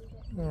got one.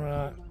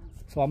 Right.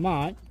 So I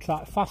might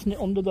try to fasten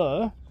it under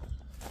there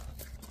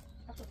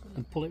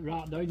and pull it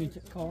right down into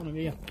the corner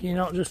here. Can you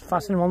not just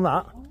fasten them on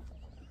that?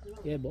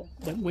 Yeah, but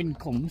when wind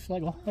comes, there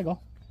you go, there you go.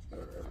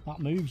 That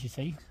moves, you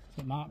see,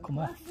 so it might come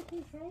off.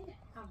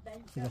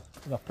 So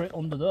if I put it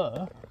under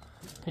there,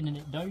 pinning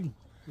it down,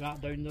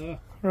 right down there.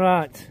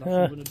 Right. That's what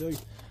I'm going to do.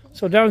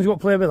 So Darren's got to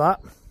play with that.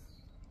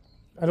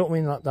 I don't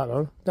mean that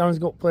though. Darren's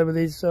got to play with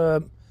these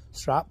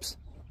straps.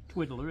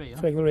 Twiddler here.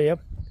 Twiggler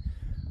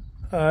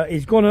here.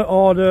 He's going to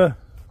order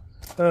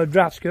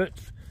draft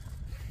skirts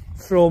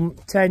from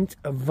Tent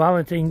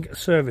Valeting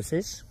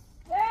Services.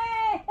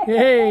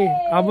 Yay!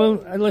 I will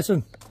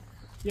listen.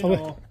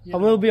 I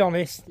will be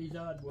honest.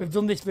 We've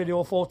done this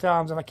video 4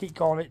 times and I keep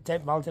calling it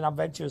Tent Valeting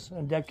Adventures,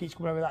 and Deb keeps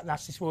coming up with that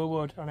nasty swear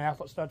word, and I have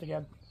to start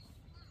again.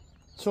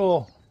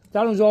 So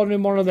Darren's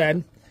ordering one of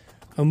them,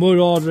 and we're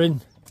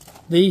ordering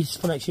these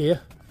for next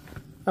year.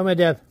 How many,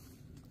 Deb?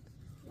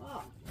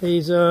 What?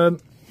 These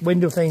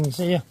window things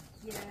here.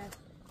 Yeah.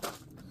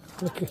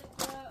 Look at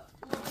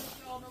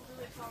John will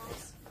do it for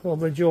us.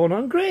 probably John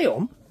and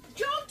Graham.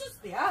 John does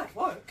the hard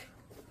work.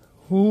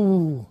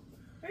 Ooh,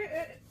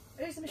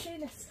 Who's the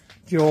machinist?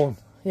 John.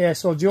 Yeah,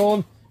 so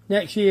John,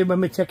 next year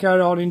when we take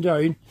our awning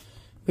down,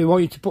 we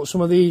want you to put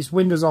some of these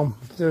windows on.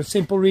 The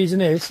simple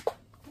reason is,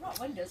 Not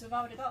windows, we've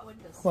already got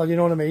windows. well, you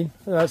know what I mean.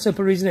 The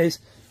simple reason is,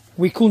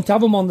 we couldn't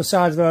have them on the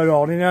sides of our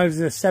awning. Now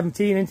there's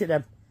 17, isn't it,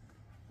 Deb?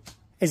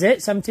 Is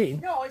it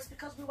 17? No, it's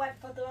because we went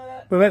for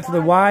the... We went for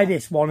the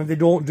widest one and they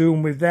don't do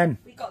them with them.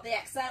 We got the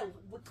XL.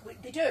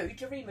 They do,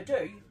 Jarima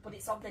do, but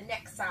it's on the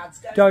next sides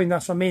down. Down,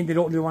 that's what I mean, they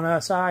don't do on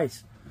our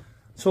size.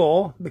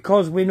 So,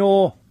 because we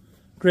know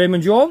Graham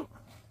and John,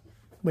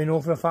 we know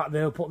for a fact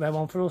they'll put them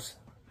on for us.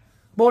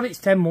 But it's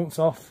 10 months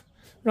off.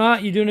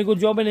 Right, you're doing a good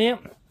job in here.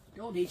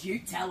 Don't need you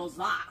tell us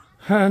that.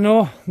 I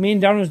know, me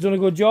and Darren's done a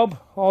good job.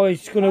 Oh,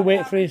 he's going to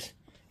wait for his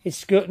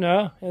skirt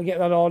now. He'll get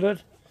that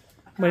ordered.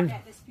 I can't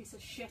get this piece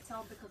of shit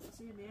on because it's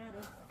in the air.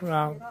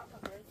 Right.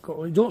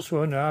 Don't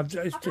swear now.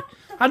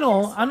 I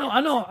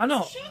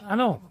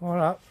know. All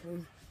right.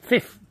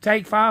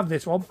 Take 5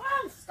 this one.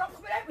 Oh, stop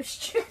coming out with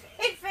stupid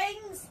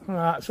things. All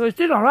right, so it's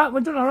doing all right.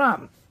 We're doing all right.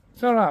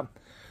 It's all right.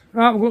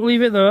 Right, we're going to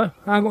leave it there.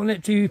 I'm going to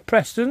nip to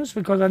Preston's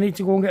because I need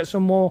to go and get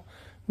some more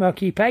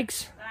murky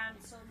pegs.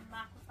 And some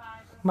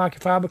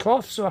microfiber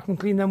cloth so I can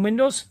clean them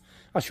windows.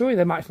 I'll show you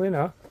them actually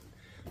now.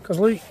 Because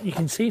look, you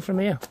can see from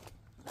here.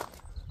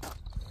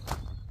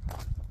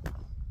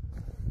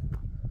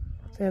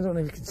 See, I don't know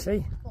if you can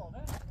see.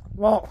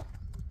 What?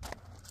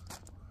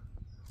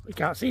 You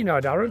can't see now,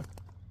 Darren.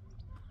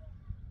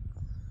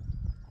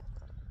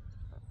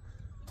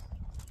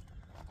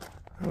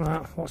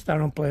 Right, what's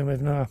Darren playing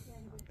with now?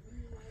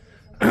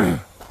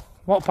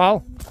 What,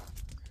 pal?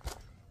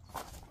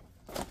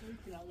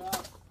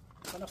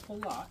 When I pull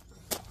that,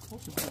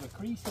 puts a bit of a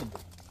crease in.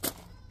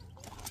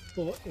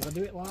 But if I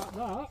do it like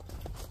that,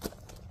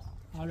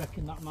 I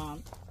reckon that might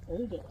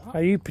hold it. That.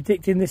 Are you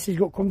predicting this is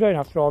going to come down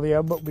after all the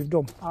work we've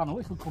done? I know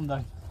it will come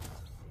down.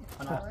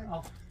 And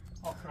I'll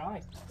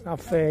try.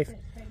 Have faith.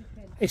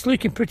 It's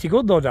looking pretty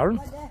good though,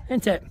 Darren,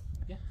 isn't it?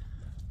 Yeah.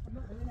 I'm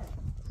not doing it.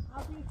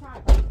 I'll do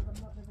time, but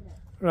I'm not doing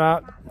it.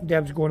 Right,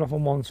 Deb's going off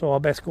on one, so I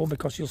best go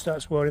because she'll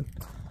start swearing.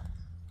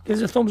 Give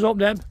us a thumbs up,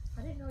 Deb.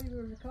 I didn't know you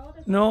were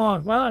recording.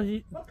 No, well, Well,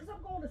 because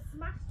I'm going to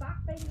smash that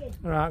thing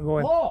in. right, go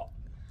in. What?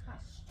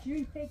 That's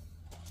stupid.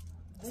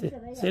 See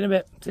you in a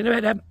bit. See you in a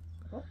bit, Deb.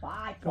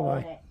 Goodbye,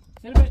 Goodbye.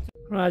 Corny.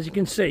 Right, as you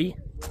can see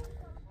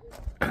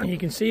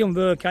them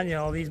there, can't you,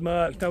 all these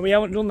marks. Now, we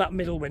haven't done that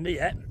middle window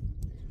yet.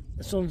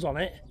 The sun's on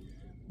it.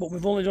 But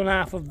we've only done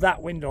half of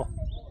that window.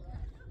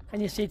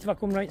 Can you see it if I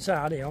come right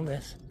side here on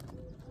this?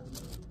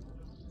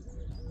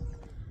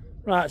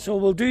 Right, so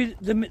we'll do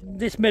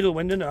this middle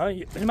window now.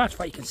 In a matter of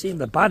fact, you can see them,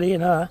 they're bad here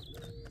now.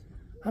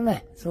 Aren't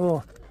they?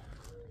 So,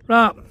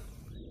 right.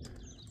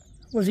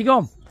 Where's he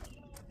gone?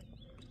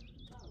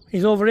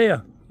 He's over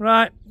here.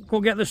 Right, go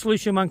get the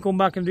solution man, come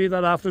back and do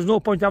that after. There's no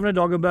point having a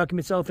dog and barking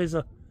myself, is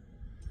there?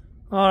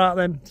 Alright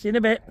then, see you in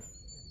a bit.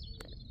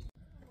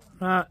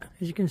 Right,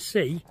 as you can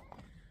see,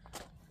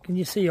 can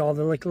you see all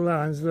the little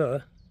lines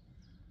there?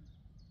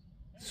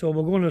 So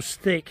we're going to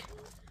stick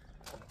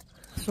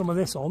some of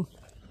this on.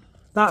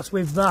 That's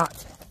with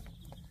that.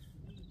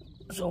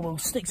 So we'll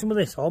stick some of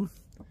this on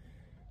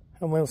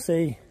and we'll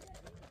see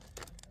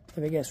if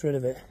it gets rid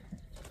of it.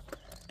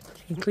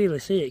 You can clearly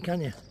see it,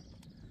 can't you?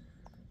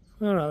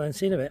 Alright then,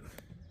 see you in a bit.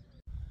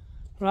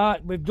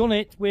 Right, we've done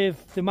it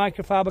with the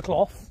microfiber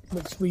cloth,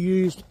 which we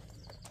used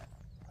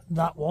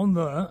that one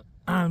there,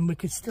 and we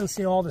could still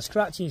see all the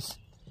scratches.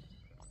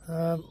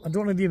 I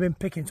don't know if you've been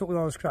picking up with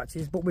all the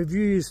scratches, but we've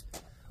used,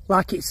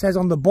 like it says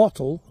on the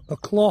bottle, a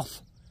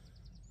cloth,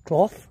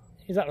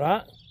 is that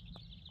right?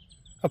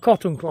 A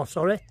cotton cloth,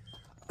 sorry,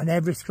 and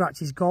every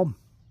scratch is gone.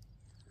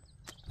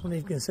 I don't know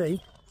if you can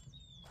see.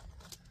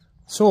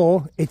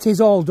 So, it is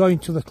all down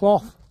to the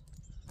cloth.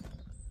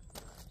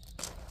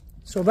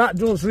 So that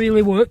does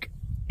really work.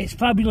 It's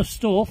fabulous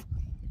stuff,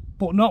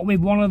 but not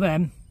with one of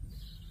them,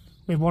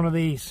 with one of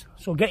these.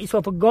 So get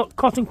yourself a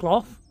cotton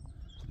cloth.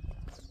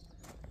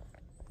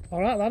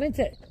 Alright, that isn't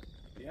it?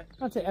 Yeah.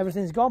 That's it,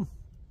 everything's gone.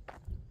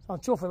 I'll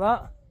chuff with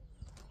that.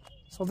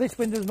 So this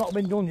window's not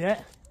been done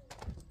yet.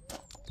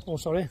 Oh,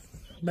 sorry.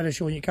 Better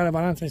show you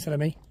caravan answer instead of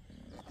me.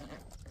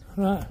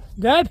 Right,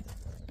 Deb? Get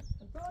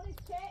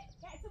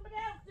somebody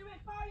else do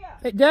it for you.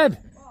 Hey, Deb.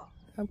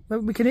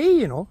 What? We can hear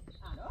you know.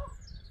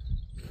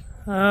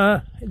 I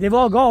know. They've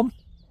all gone.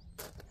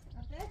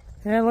 That's it.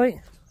 Yeah,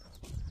 like.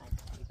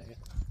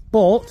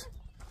 But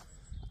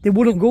they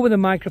wouldn't go with a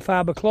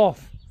microfiber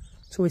cloth.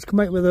 So he's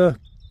come out with a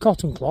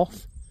cotton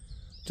cloth.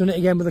 Done it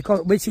again with a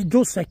cotton, which it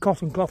does say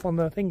cotton cloth on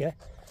the finger.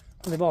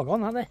 But they've all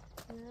gone, haven't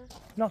they? Yeah.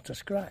 Not a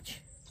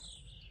scratch.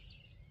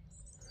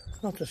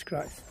 Not a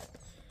scratch.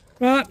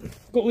 Right,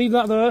 got to leave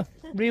that there.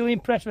 Really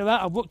impressed with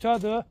that. I've looked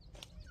hard there.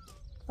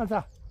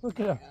 Look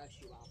at her.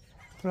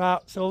 Right,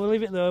 so we'll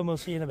leave it there and we'll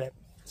see you in a bit.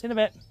 See you in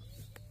a bit.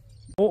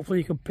 Hopefully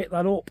you can pick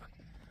that up.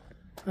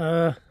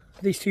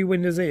 These two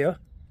windows here,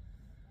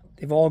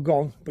 they've all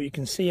gone, but you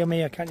can see them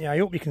here, can't you? I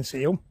hope you can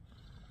see them.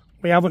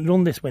 We haven't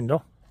done this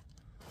window.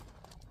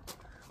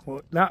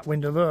 But that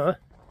window there.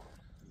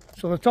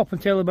 So the top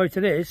and tail about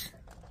it is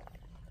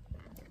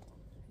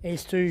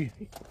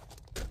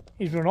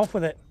he's run off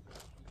with it.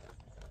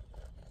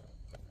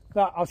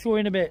 That I'll show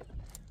you in a bit.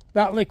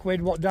 That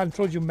liquid, what Dan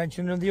Trudgeon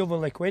mentioned, and the other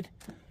liquid.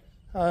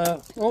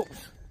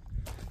 Oops.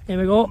 Here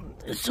we go.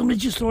 Somebody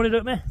just thrown it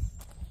at me.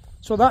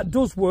 So that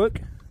does work.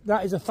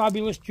 That is a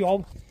fabulous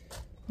job.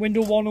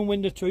 Window 1 and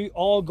window 2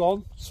 all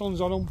gone.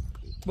 Sun's on them.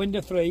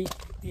 Window 3.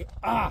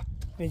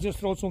 He just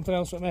throw something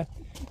else at me.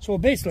 So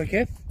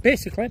basically,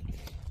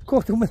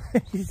 coat them with,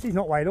 he's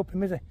not wired up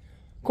him, is he?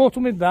 Coat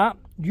them with that.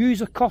 Use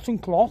a cotton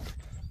cloth.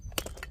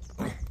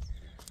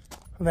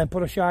 And then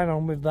put a shine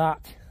on with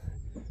that.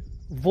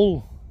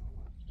 Wool.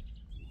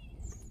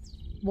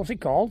 What's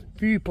it called?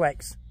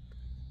 Viewplex.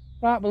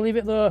 Right, we'll leave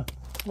it there.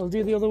 We'll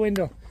do the other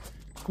window.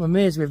 I'm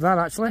amazed with that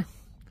actually.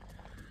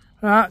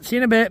 Right, see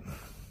you in a bit.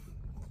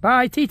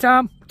 Bye, tea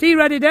time. Tea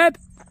ready, Deb?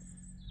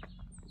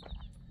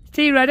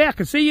 Tea ready? I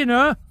can see you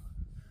now.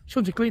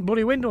 Shouldn't have cleaned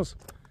bloody windows.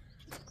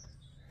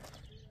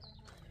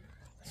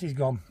 She's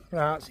gone.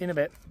 Right, see you in a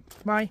bit.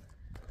 Bye.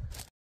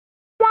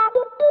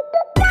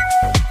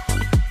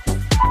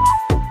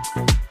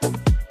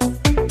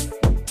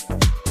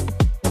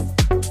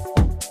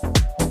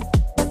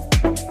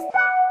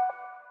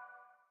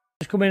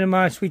 Just come in and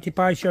my sweetie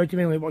pie showed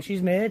me what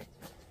she's made.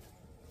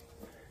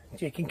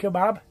 Chicken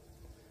kebab.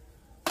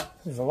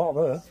 There's a lot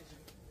there.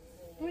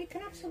 We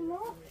can have some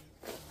more.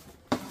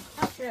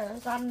 That's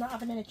yours. I'm not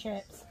having any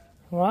chips.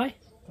 Why?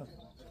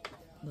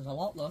 There's a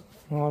lot though.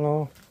 Oh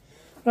no.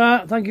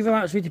 Right, thank you for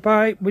that, sweetie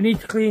pie. We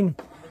need to clean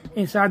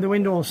inside the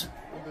windows.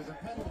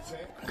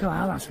 Look at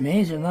that, that's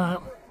amazing,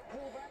 that.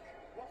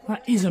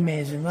 That is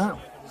amazing, that.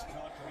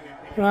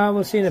 Right,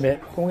 we'll see you in a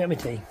bit. Go and get me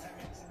tea.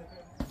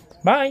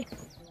 Bye.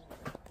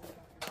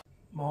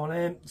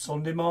 Morning,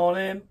 Sunday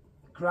morning.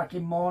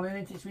 Cracking morning,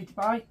 isn't it, sweetie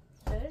pie?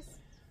 It is.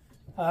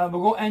 We're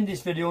going to end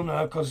this video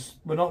now because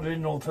we're not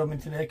doing no filming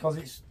today because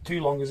it's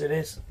too long as it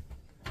is.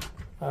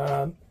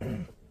 Come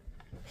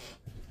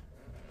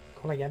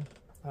on again.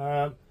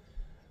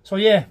 So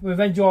yeah, we've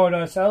enjoyed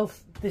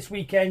ourselves. This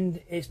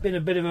weekend it's been a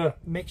bit of a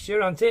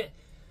mixture, hasn't it?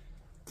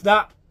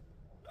 That,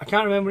 I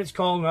can't remember what it's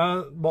called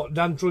now, what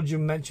Dan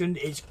Trudgeon mentioned.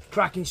 It's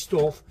cracking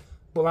stuff,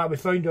 but like we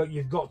found out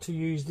you've got to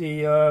use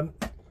the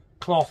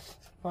cloth.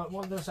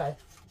 What did I say?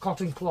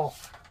 Cotton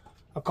cloth.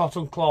 A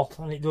cotton cloth,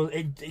 and it does.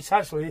 It's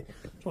actually, I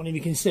don't know if you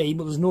can see,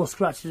 but there's no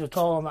scratches at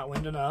all on that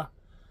window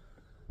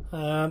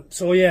now.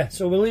 So yeah,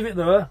 so we'll leave it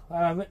there.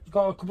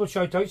 Got a couple of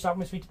shout outs,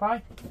 haven't we, sweetie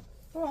pie?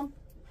 Go on.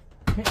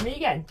 Me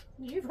again?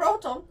 You've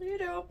brought on. You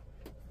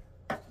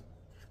do.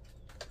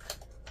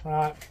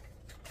 Right.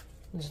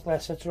 Just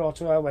let set her all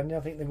to our window.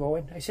 I think they're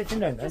going. Are you sitting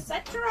down there? Just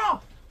set her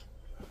off.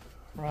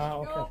 Right,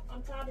 okay. Go,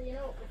 I'm tidying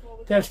up before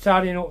we Dev's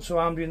tidying up, so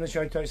I'm doing the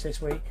shout outs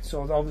this week.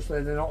 So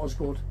obviously they're not as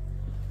good.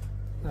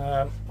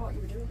 I thought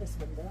you were doing this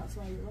window, that's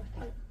why you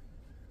left it.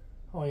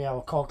 Oh yeah,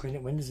 I'll call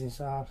cleaning windows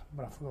inside,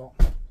 but I forgot.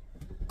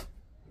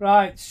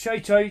 Right,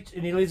 shout out,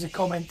 and he leaves a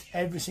comment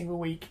every single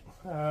week.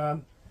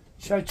 Shout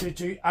out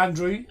to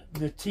Andrew,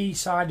 the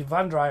T-side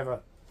van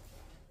driver.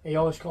 He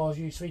always calls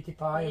you Sweetie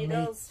Pie and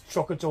me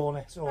Trucker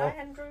Tony. So Hi,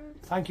 Andrew.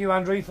 Thank you,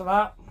 Andrew, for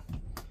that.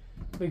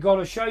 We got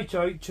a shout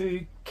out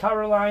to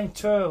Caroline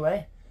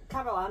Turley.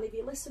 Caroline, if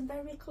you listen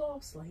very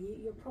closely,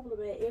 you'll probably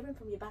be hearing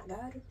from your back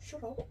garden.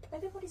 Shut up.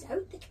 Everybody's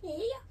out, they can hear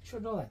you.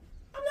 Should know that.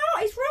 I'm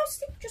not, it's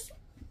roasting. Just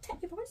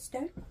take your voice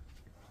down.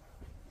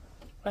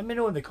 Let me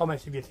know in the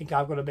comments if you think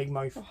I've got a big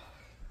mouth.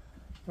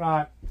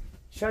 Right.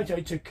 Shout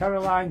out to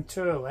Caroline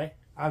Turley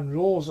and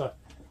Rosa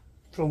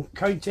from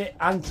County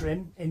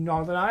Antrim in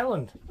Northern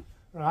Ireland.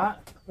 Right.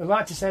 We'd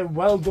like to say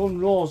well done,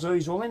 Rosa,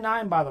 who's only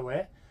 9 by the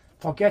way,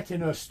 for getting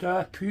her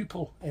star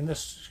pupil in the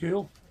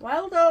school.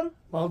 Well done.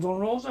 Well done,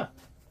 Rosa.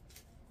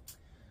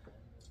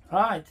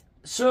 Right,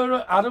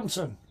 Sarah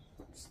Adamson.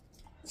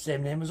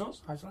 Same name as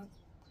us, actually.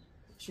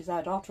 She's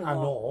our daughter-in-law. I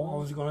know, I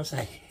was going to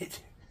say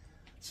it.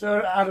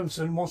 Sarah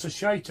Adamson wants a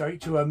shout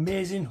out to her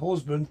amazing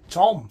husband,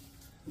 Tom,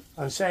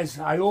 and says,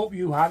 I hope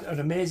you had an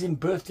amazing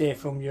birthday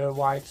from your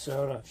wife,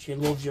 Sarah. She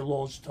loves you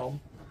loads,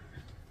 Tom,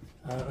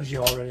 as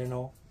you already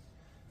know.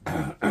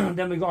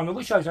 Then we've got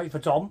another shout out for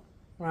Tom,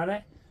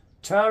 right?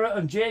 Tara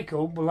and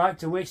Jacob would like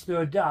to wish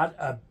their dad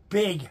a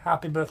big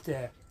happy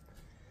birthday.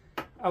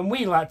 And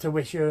we like to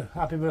wish you a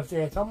happy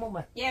birthday, Tom, won't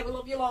we? Yeah, we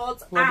love you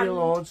loads. Love you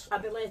loads. A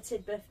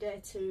belated birthday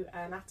to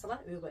Natalie,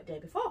 who got the day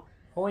before.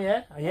 Oh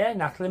yeah,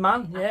 Natalie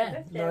Mann, yeah.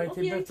 Birthday.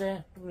 Belated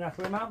birthday,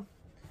 Natalie Mann.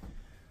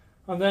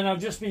 And then I've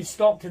just been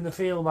stopped in the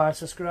field by a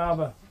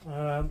subscriber,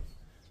 and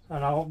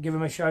I'll give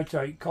him a shout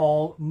out,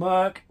 called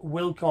Mark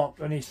Wilcock,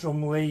 and he's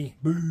from Lee.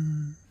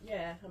 Boo.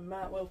 Yeah, and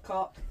Mark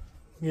Wilcock.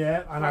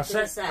 Yeah, and I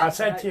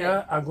said to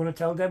you, I'm going to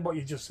tell Deb what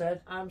you just said.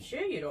 I'm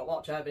sure you don't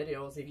watch our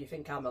videos if you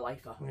think I'm a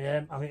lifer.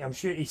 Yeah, I mean, I'm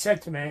sure he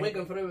said to me.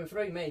 Wigan through and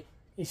through, me.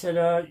 He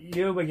said,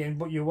 you're Wigan,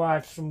 but your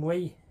wife's from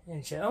Lee. And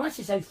he said, unless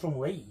he said from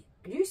Lee.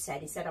 You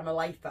said he said I'm a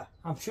lifer.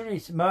 I'm sure he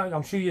said, Mark,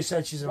 I'm sure you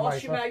said she's a lifer.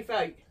 Wash your mouth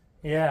out.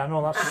 Yeah, I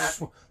know,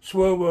 that's a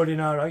swear word in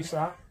our house,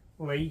 that.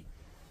 Lee.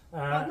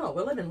 Oh no,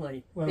 we live in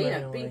Lee.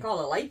 Being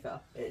called a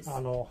lifer is... I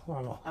know.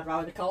 I'd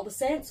rather be called a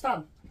Saints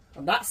fan.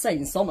 And that's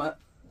saying something.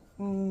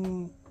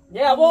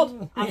 Yeah, I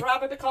would. I'd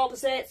rather be called a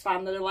Saints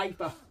fan than a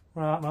lifer.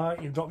 Right,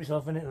 Mark, you've dropped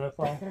yourself in it there,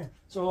 pal.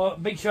 So,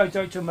 big shout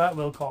out to Mark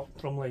Wilcock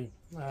from Lee.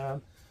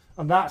 And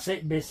that's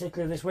it,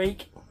 basically, this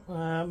week. We've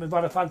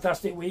had a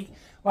fantastic week.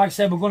 Like I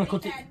said, we're going to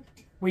cut it...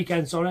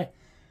 Weekend, sorry.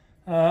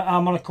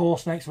 I'm on a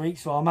course next week,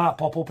 so I might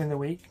pop up in the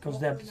week, because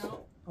Deb's...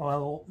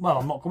 Well,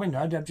 I'm not coming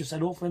now. Deb just said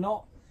hopefully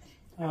not.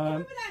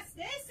 Remember that,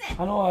 Stacey?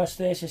 I know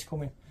Stacey's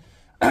coming.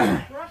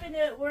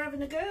 We're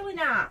having a girly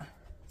night.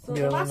 So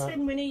the last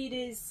thing we need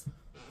is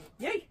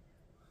you.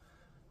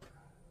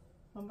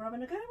 And we're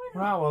having a girly night.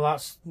 Right, well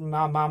that's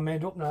my man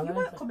made up now. You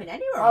weren't coming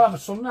anywhere. I'll have a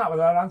sun night with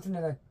her, Anthony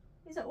then.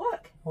 He's at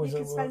work. Oh, you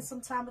can spend some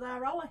time with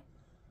our Ollie.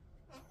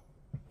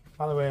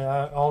 By the way,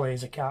 Ollie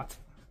is a cat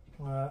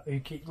who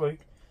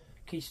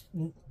keeps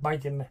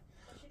biting me.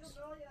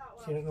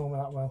 She don't know me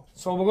that well.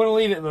 So we're going to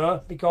leave it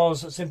there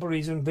because, a simple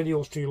reason,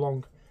 video's too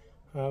long.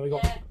 We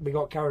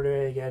got carried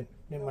away again,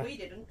 didn't we? We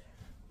didn't.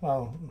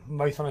 Well,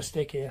 mouth on a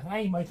stick here.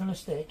 Hey, mouth on a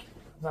stick.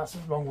 That's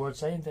the wrong word,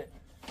 isn't it?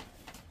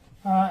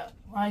 Are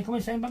you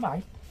coming saying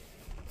bye-bye?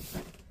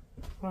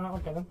 Right,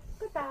 okay then.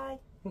 Goodbye.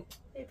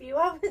 If you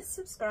haven't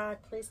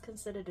subscribed, please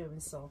consider doing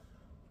so.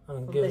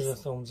 And give us a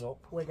thumbs up.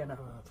 We're gonna.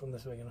 From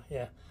this we're gonna,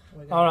 yeah.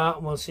 Alright,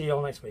 we'll see you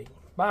all next week.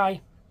 Bye.